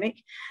 infodemic.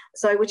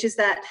 So, which is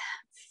that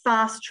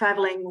fast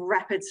travelling,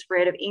 rapid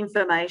spread of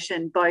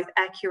information, both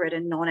accurate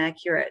and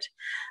non-accurate.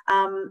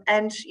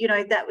 And, you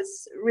know, that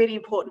was really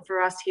important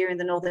for us here in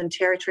the Northern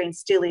Territory and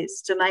still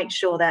is to make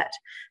sure that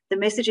the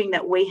messaging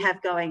that we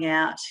have going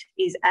out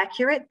is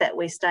accurate, that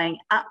we're staying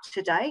up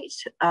to date.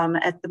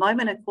 At the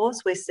moment, of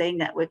course, we're seeing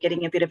that we're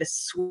getting a bit of a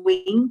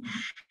swing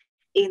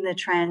in the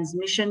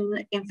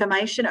transmission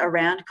information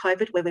around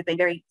COVID, where we've been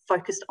very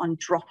focused on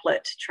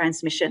droplet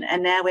transmission.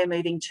 And now we're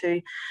moving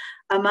to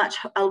a much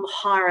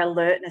higher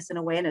alertness and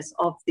awareness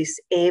of this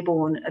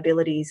airborne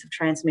abilities of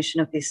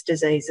transmission of this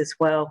disease as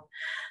well.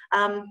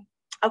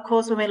 Of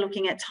course, when we're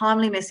looking at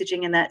timely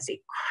messaging, and that's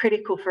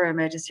critical for our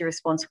emergency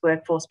response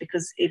workforce,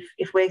 because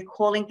if we're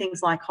calling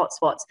things like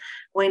hotspots,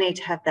 we need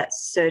to have that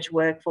surge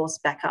workforce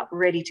back up,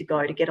 ready to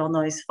go, to get on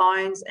those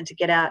phones and to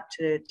get out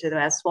to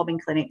our swabbing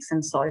clinics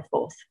and so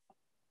forth.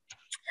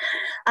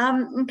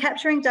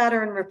 Capturing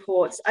data and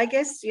reports, I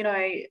guess, you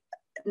know,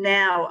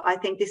 now I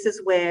think this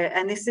is where,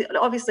 and this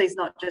obviously is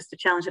not just a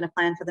challenge and a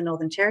plan for the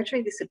Northern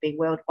Territory, this would be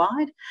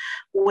worldwide,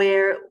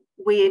 where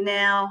we are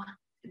now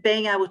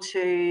being able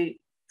to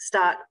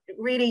start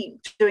really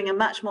doing a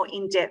much more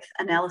in-depth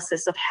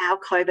analysis of how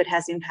COVID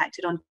has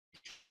impacted on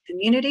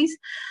communities.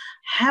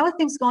 How are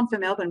things gone for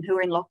Melbourne, who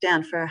are in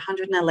lockdown for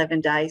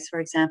 111 days,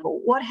 for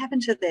example? What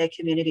happened to their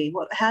community?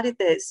 How did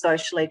they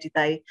socially, did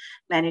they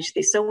manage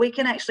this? So we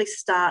can actually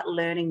start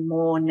learning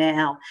more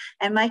now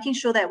and making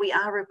sure that we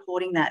are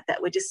reporting that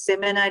we're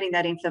disseminating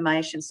that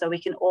information so we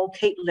can all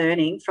keep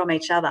learning from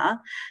each other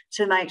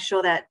to make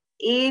sure that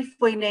if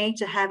we need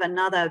to have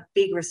another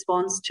big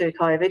response to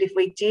COVID, if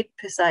we did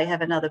per se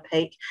have another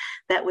peak,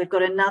 that we've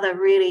got another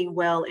really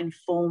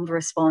well-informed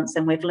response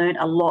and we've learned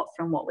a lot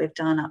from what we've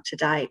done up to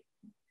date.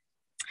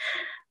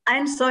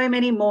 And so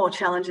many more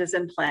challenges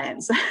and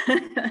plans.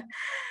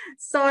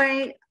 So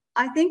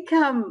I think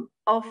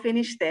I'll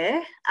finish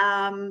there.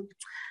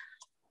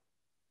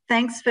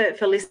 Thanks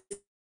for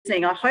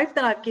listening. I hope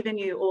that I've given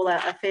you all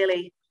a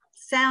fairly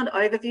sound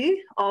overview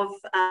of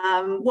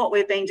what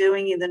we've been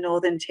doing in the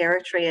Northern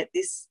Territory at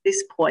this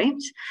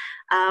point.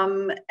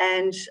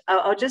 And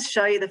I'll just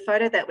show you the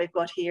photo that we've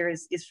got here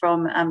is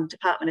from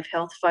Department of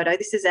Health photo.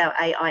 This is our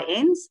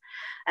AINs,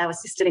 our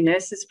Assistant in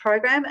Nurses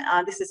program.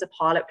 This is a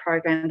pilot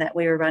program that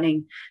we were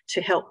running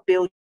to help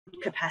build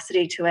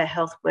capacity to our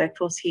health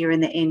workforce here in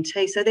the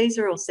NT. So these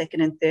are all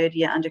second and third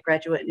year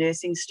undergraduate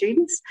nursing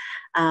students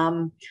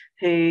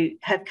who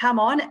have come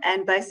on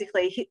and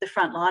basically hit the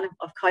front line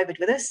of COVID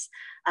with us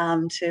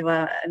and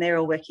they're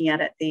all working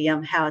out at the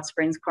Howard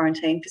Springs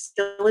quarantine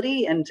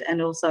facility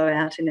and also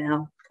out in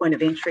our point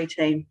of entry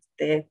team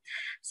there.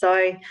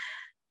 So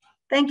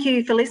thank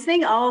you for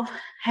listening. I'll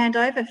hand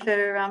over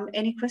for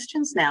any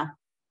questions now.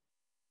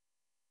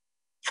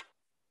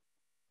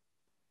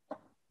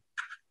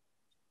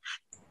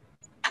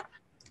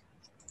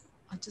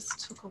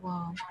 Just took a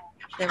while.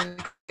 There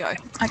we go.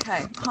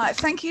 Okay. Hi.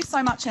 Thank you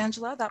so much,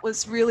 Angela. That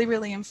was really,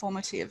 really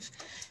informative.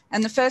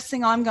 And the first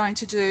thing I'm going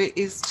to do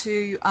is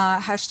to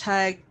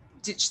hashtag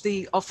ditch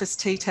the office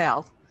tea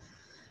towel.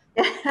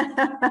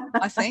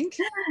 I think,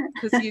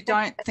 because you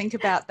don't think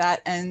about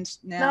that, and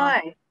now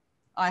no.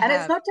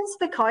 It's not just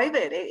for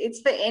COVID,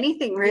 it's for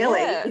anything really,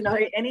 yeah. You know,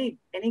 any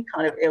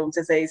kind of ill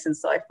disease and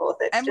so forth.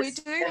 And we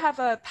do have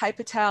a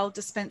paper towel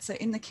dispenser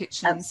in the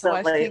kitchen.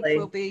 Absolutely. So I think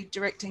we'll be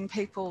directing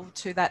people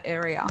to that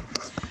area.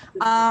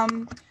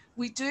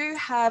 We do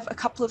have a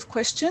couple of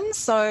questions.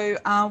 So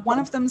one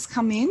of them's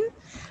come in.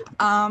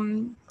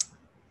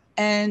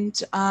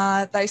 And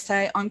they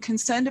say, I'm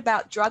concerned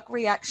about drug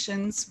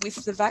reactions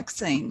with the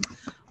vaccine.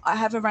 I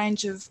have a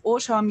range of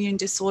autoimmune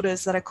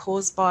disorders that are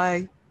caused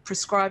by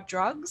prescribed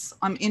drugs.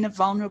 I'm in a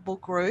vulnerable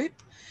group.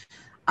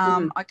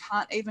 I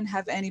can't even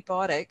have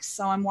antibiotics.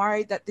 So I'm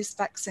worried that this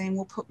vaccine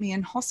will put me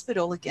in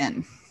hospital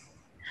again.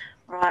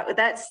 Right. Well,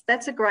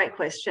 that's a great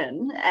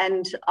question.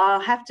 And I'll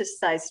have to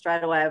say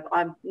straight away,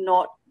 I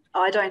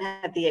don't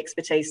have the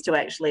expertise to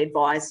actually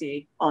advise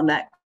you on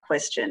that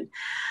question.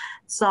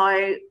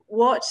 So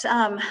what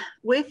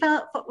we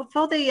found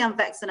for the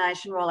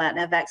vaccination rollout in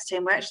our VAX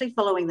team, we're actually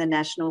following the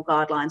national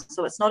guidelines.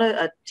 So it's not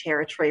a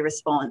territory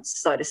response,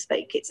 so to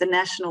speak. It's a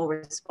national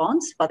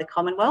response by the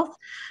Commonwealth,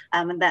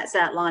 and that's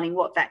outlining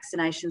what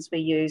vaccinations we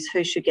use,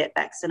 who should get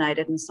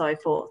vaccinated and so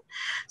forth.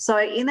 So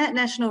in that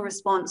national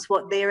response,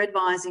 what they're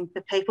advising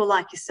for people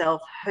like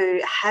yourself who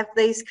have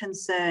these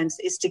concerns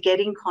is to get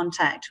in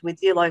contact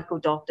with your local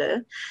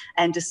doctor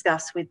and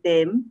discuss with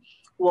them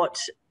what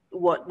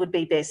would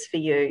be best for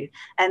you.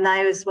 And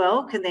they as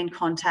well can then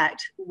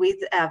contact with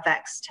our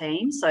VAX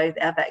team, so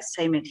our VAX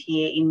team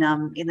here in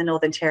the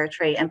Northern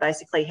Territory, and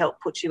basically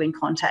help put you in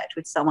contact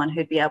with someone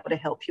who'd be able to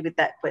help you with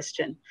that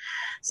question.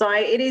 So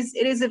it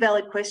is a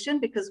valid question,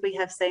 because we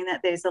have seen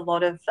that there's a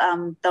lot of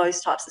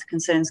those types of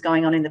concerns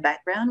going on in the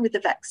background with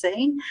the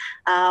vaccine.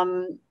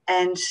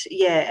 And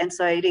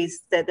so it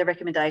is that the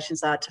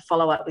recommendations are to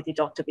follow up with your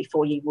doctor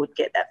before you would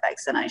get that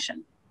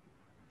vaccination.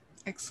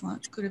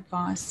 Excellent, good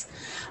advice.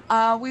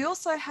 We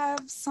also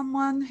have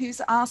someone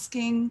who's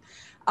asking,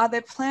 are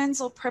there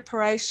plans or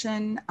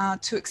preparation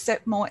to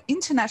accept more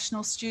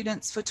international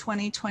students for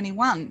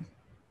 2021?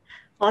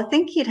 Well, I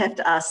think you'd have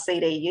to ask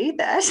CDU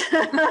that.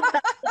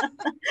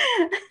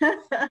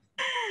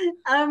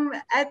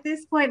 At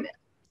this point,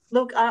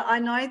 look, I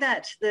know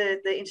that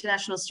the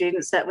international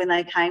students, that when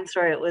they came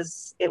through, it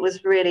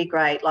was really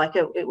great. Like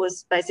it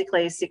was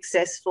basically a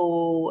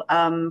successful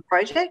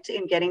project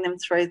in getting them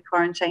through the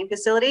quarantine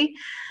facility.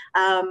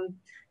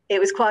 It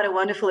was quite a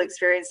wonderful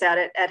experience out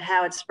at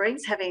Howard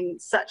Springs, having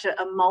such a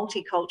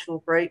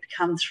multicultural group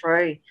come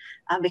through,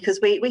 because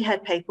we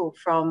had people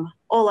from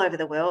all over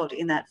the world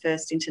in that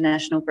first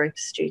international group of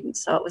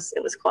students. So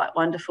it was quite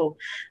wonderful.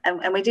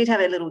 And we did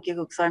have a little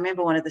giggle, because I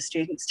remember one of the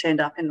students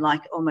turned up in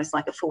almost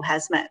like a full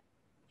hazmat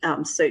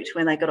suit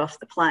when they got off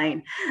the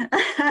plane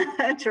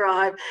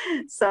drive.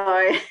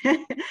 So,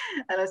 and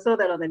I saw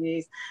that on the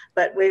news,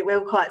 but we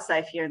were quite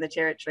safe here in the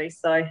Territory.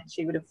 So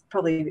he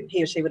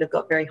or she would have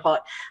got very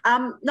hot.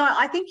 No,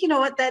 I think, you know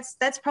what,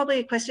 that's probably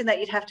a question that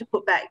you'd have to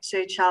put back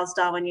to Charles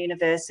Darwin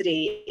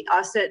University.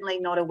 I'm certainly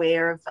not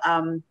aware of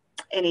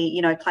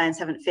any, plans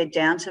haven't fed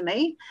down to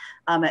me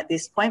at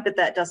this point, but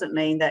that doesn't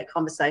mean that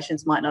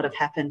conversations might not have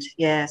happened.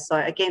 Yeah. So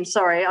again,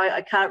 sorry,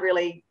 I can't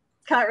really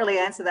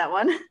answer that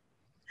one.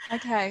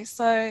 Okay,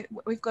 so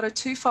we've got a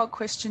twofold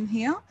question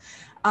here.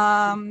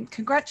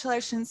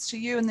 Congratulations to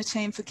you and the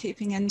team for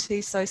keeping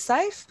NT so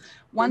safe.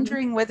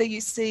 Wondering whether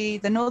you see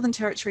the Northern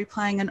Territory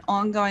playing an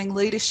ongoing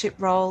leadership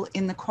role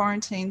in the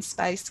quarantine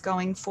space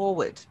going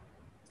forward.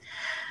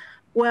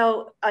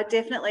 Well, I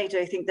definitely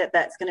do think that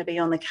that's going to be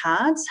on the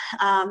cards.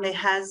 There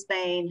has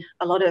been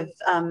a lot of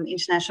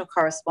international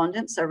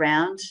correspondence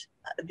around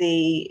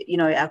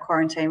our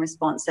quarantine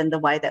response and the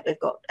way that we've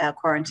got our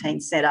quarantine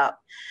set up.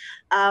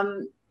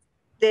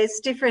 There's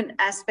different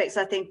aspects,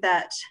 I think,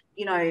 that,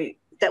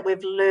 that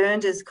we've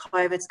learned as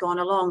COVID's gone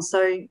along.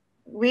 So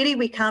really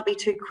we can't be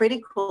too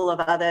critical of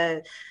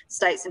other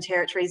states and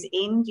territories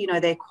in,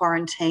 their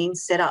quarantine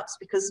setups,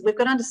 because we've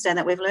got to understand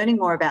that we're learning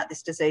more about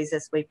this disease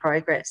as we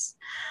progress.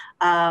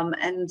 So I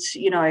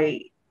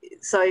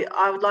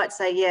would like to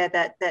say,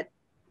 that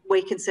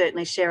we can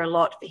certainly share a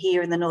lot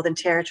here in the Northern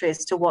Territory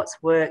as to what's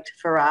worked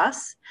for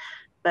us.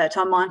 But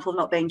I'm mindful of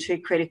not being too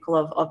critical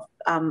of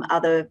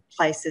other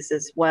places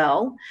as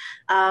well.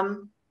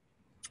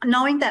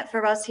 Knowing that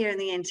for us here in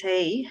the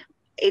NT,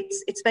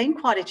 it's been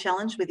quite a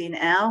challenge within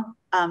our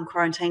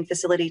quarantine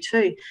facility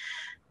too.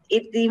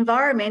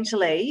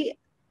 Environmentally,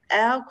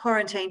 our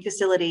quarantine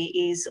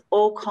facility is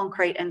all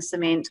concrete and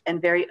cement,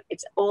 and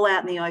it's all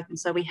out in the open.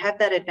 So we have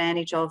that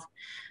advantage of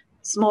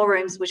small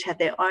rooms which have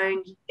their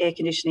own air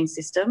conditioning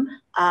system,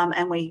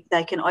 and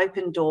they can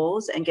open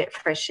doors and get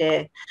fresh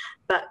air.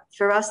 But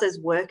for us as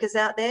workers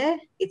out there,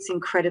 it's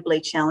incredibly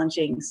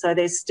challenging. So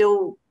there's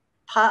still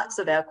parts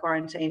of our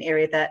quarantine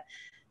area that,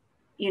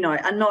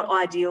 are not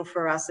ideal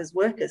for us as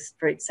workers,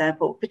 for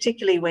example,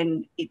 particularly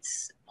when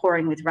it's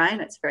pouring with rain,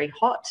 it's very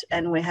hot,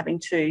 and we're having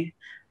to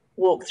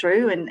walk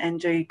through and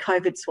do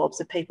COVID swabs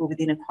of people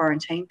within a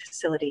quarantine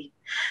facility.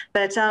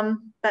 But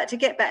to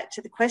get back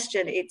to the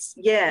question,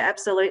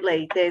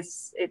 absolutely.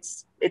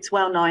 It's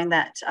well known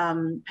that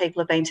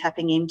people have been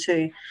tapping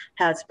into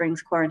Howard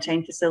Springs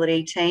quarantine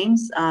facility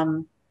teams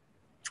and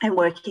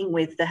working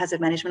with the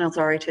Hazard Management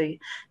Authority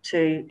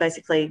to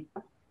basically,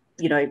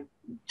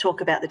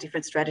 talk about the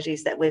different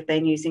strategies that we've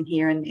been using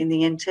here in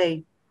the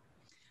NT.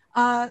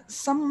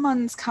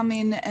 Someone's come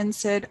in and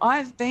said,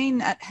 I've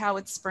been at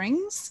Howard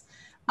Springs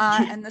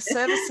and the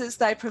services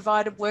they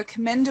provided were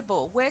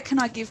commendable. Where can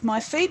I give my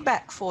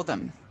feedback for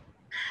them?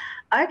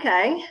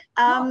 Okay.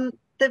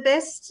 the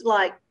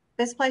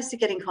best place to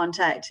get in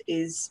contact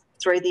is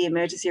through the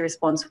emergency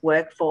response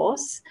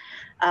workforce.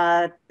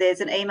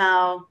 There's an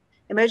email,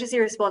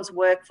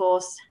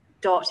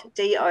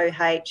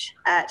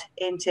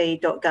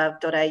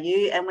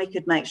 emergencyresponseworkforce.doh@nt.gov.au, and we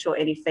could make sure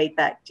any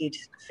feedback did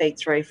feed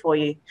through for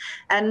you.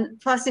 And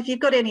plus, if you've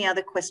got any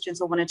other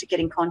questions or wanted to get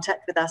in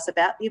contact with us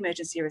about the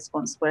emergency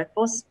response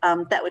workforce,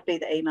 that would be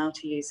the email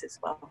to use as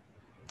well.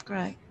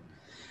 Great.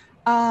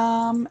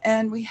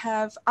 And we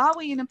have, are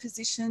we in a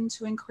position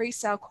to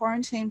increase our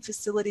quarantine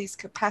facilities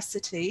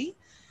capacity,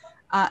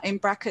 in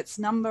brackets,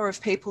 number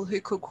of people who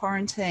could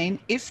quarantine?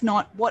 If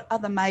not, what are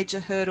the major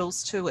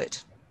hurdles to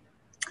it?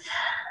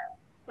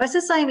 I was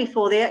just saying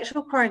before, the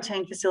actual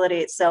quarantine facility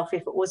itself,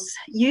 if it was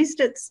used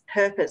its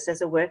purpose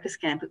as a workers'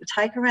 camp, it would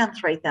take around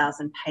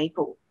 3,000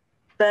 people.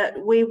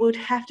 But we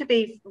have to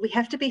be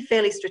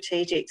fairly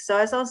strategic. So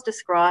as I was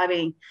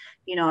describing,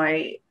 you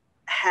know,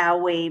 how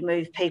we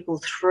move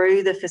people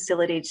through the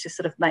facility to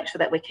sort of make sure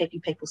that we're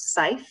keeping people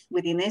safe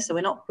within there. So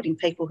we're not putting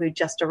people who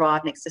just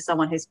arrived next to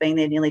someone who's been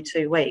there nearly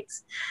 2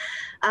 weeks.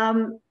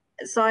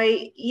 So,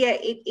 yeah,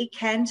 it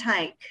can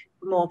take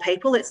more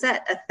people. It's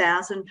at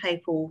 1,000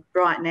 people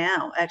right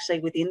now actually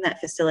within that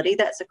facility.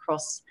 That's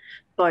across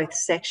both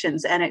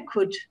sections, and it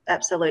could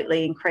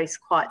absolutely increase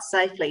quite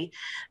safely.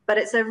 But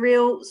it's a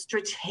real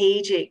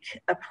strategic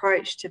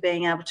approach to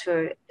being able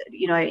to,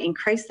 you know,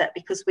 increase that,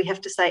 because we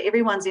have to say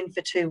everyone's in for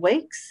 2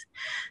 weeks.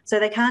 So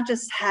they can't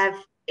just have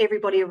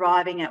everybody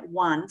arriving at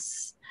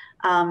once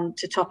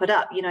to top it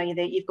up. You know,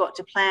 you've got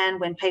to plan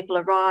when people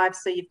arrive,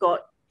 so you've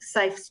got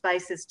safe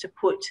spaces to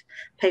put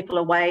people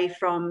away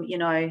from,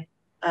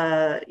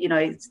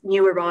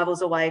 new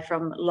arrivals away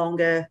from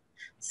longer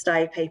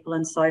stay people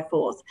and so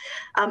forth.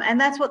 And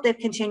that's what they've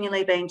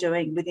continually been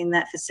doing within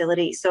that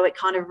facility. So it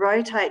kind of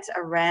rotates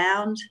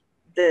around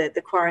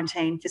the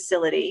quarantine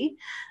facility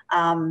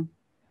to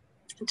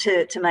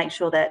make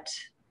sure that,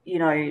 you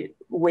know,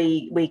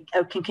 we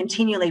can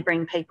continually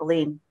bring people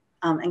in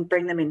and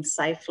bring them in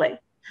safely.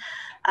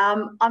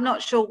 I'm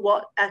not sure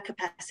what our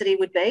capacity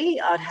would be.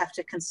 I'd have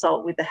to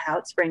consult with the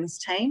Howard Springs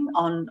team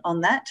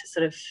on that to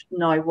sort of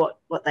know what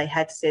they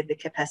had said the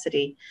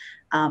capacity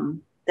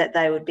that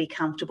they would be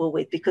comfortable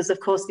with. Because, of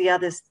course, the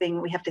other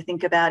thing we have to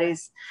think about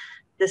is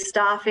the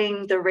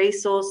staffing, the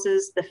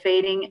resources, the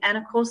feeding, and,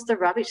 of course, the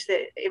rubbish.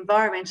 That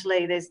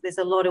environmentally, there's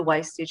a lot of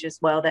wastage as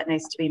well that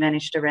needs to be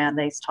managed around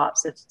these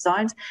types of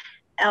zones.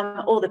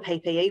 All the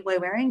PPE we're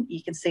wearing,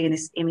 you can see in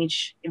this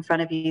image in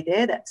front of you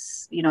there,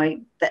 that's, you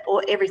know,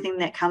 everything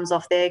that comes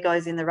off there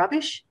goes in the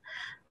rubbish.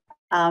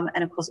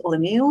 And, of course, all the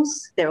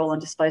meals, they're all on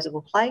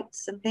disposable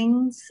plates and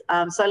things.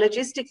 So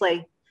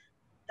logistically,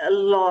 a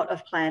lot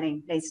of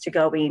planning needs to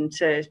go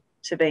into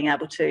being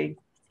able to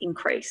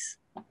increase.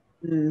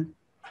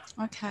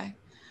 Okay.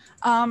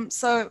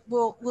 So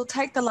we'll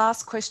take the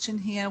last question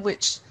here,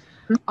 which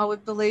I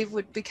would believe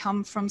would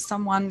become from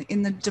someone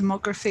in the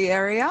demography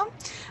area.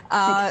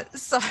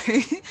 So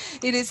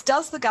it is,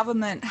 does the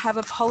government have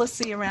a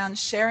policy around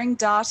sharing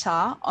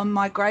data on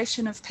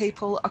migration of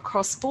people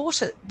across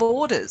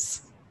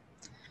borders?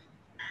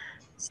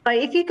 So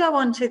if you go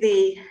onto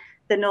the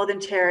Northern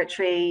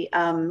Territory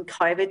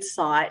COVID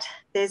site,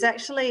 there's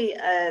actually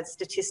a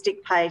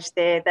statistic page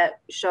there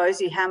that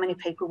shows you how many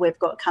people we've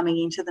got coming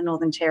into the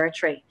Northern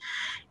Territory.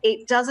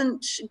 It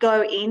doesn't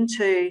go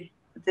into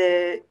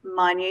the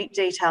minute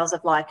details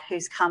of like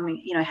who's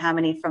coming, you know, how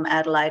many from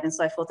Adelaide and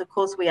so forth. Of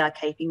course, we are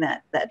keeping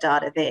that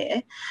data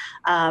there.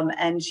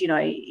 And, you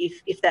know,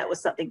 if that was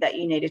something that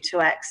you needed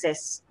to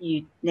access,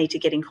 you need to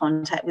get in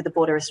contact with the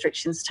Border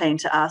Restrictions team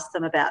to ask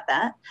them about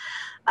that.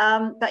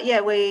 But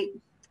yeah,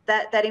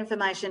 that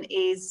information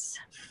is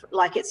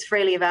like, it's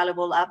freely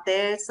available up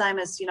there. Same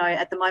as, you know,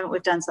 at the moment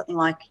we've done something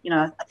like, you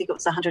know, I think it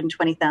was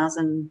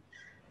 120,000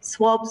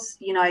 swabs,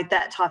 you know,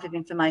 that type of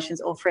information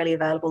is all freely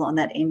available on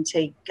that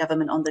NT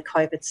government on the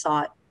COVID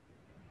site.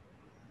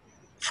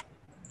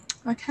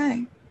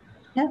 Okay.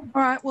 Yeah.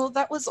 All right. Well,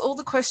 that was all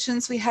the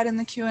questions we had in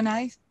the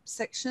Q&A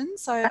section.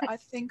 So right. I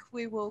think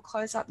we will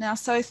close up now.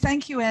 So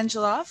thank you,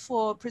 Angela,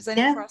 for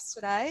presenting for us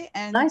today.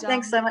 And no,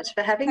 thanks so much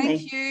for having me.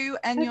 Thank you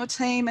and your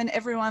team and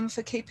everyone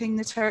for keeping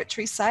the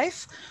Territory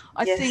safe.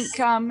 I think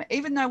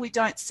even though we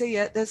don't see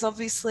it, there's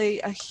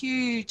obviously a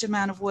huge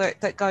amount of work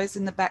that goes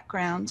in the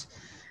background.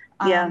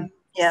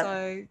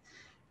 So,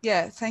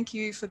 yeah, thank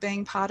you for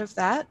being part of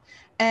that.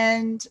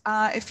 And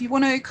if you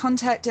want to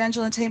contact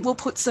Angela and team, we'll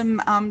put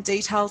some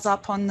details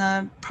up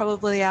on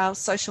probably our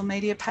social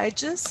media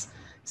pages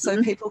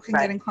so people can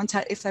get in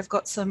contact if they've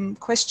got some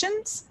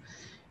questions.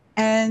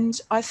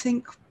 And I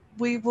think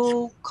we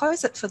will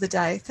close it for the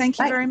day. Thank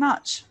you very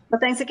much.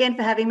 Well, thanks again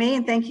for having me,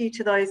 and thank you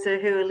to those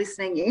who are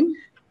listening in.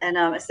 And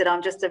I said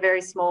I'm just a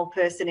very small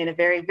person in a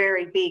very,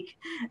 very big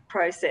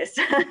process.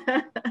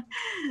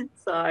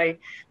 So,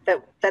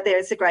 but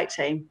it's a great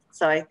team.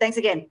 So thanks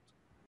again.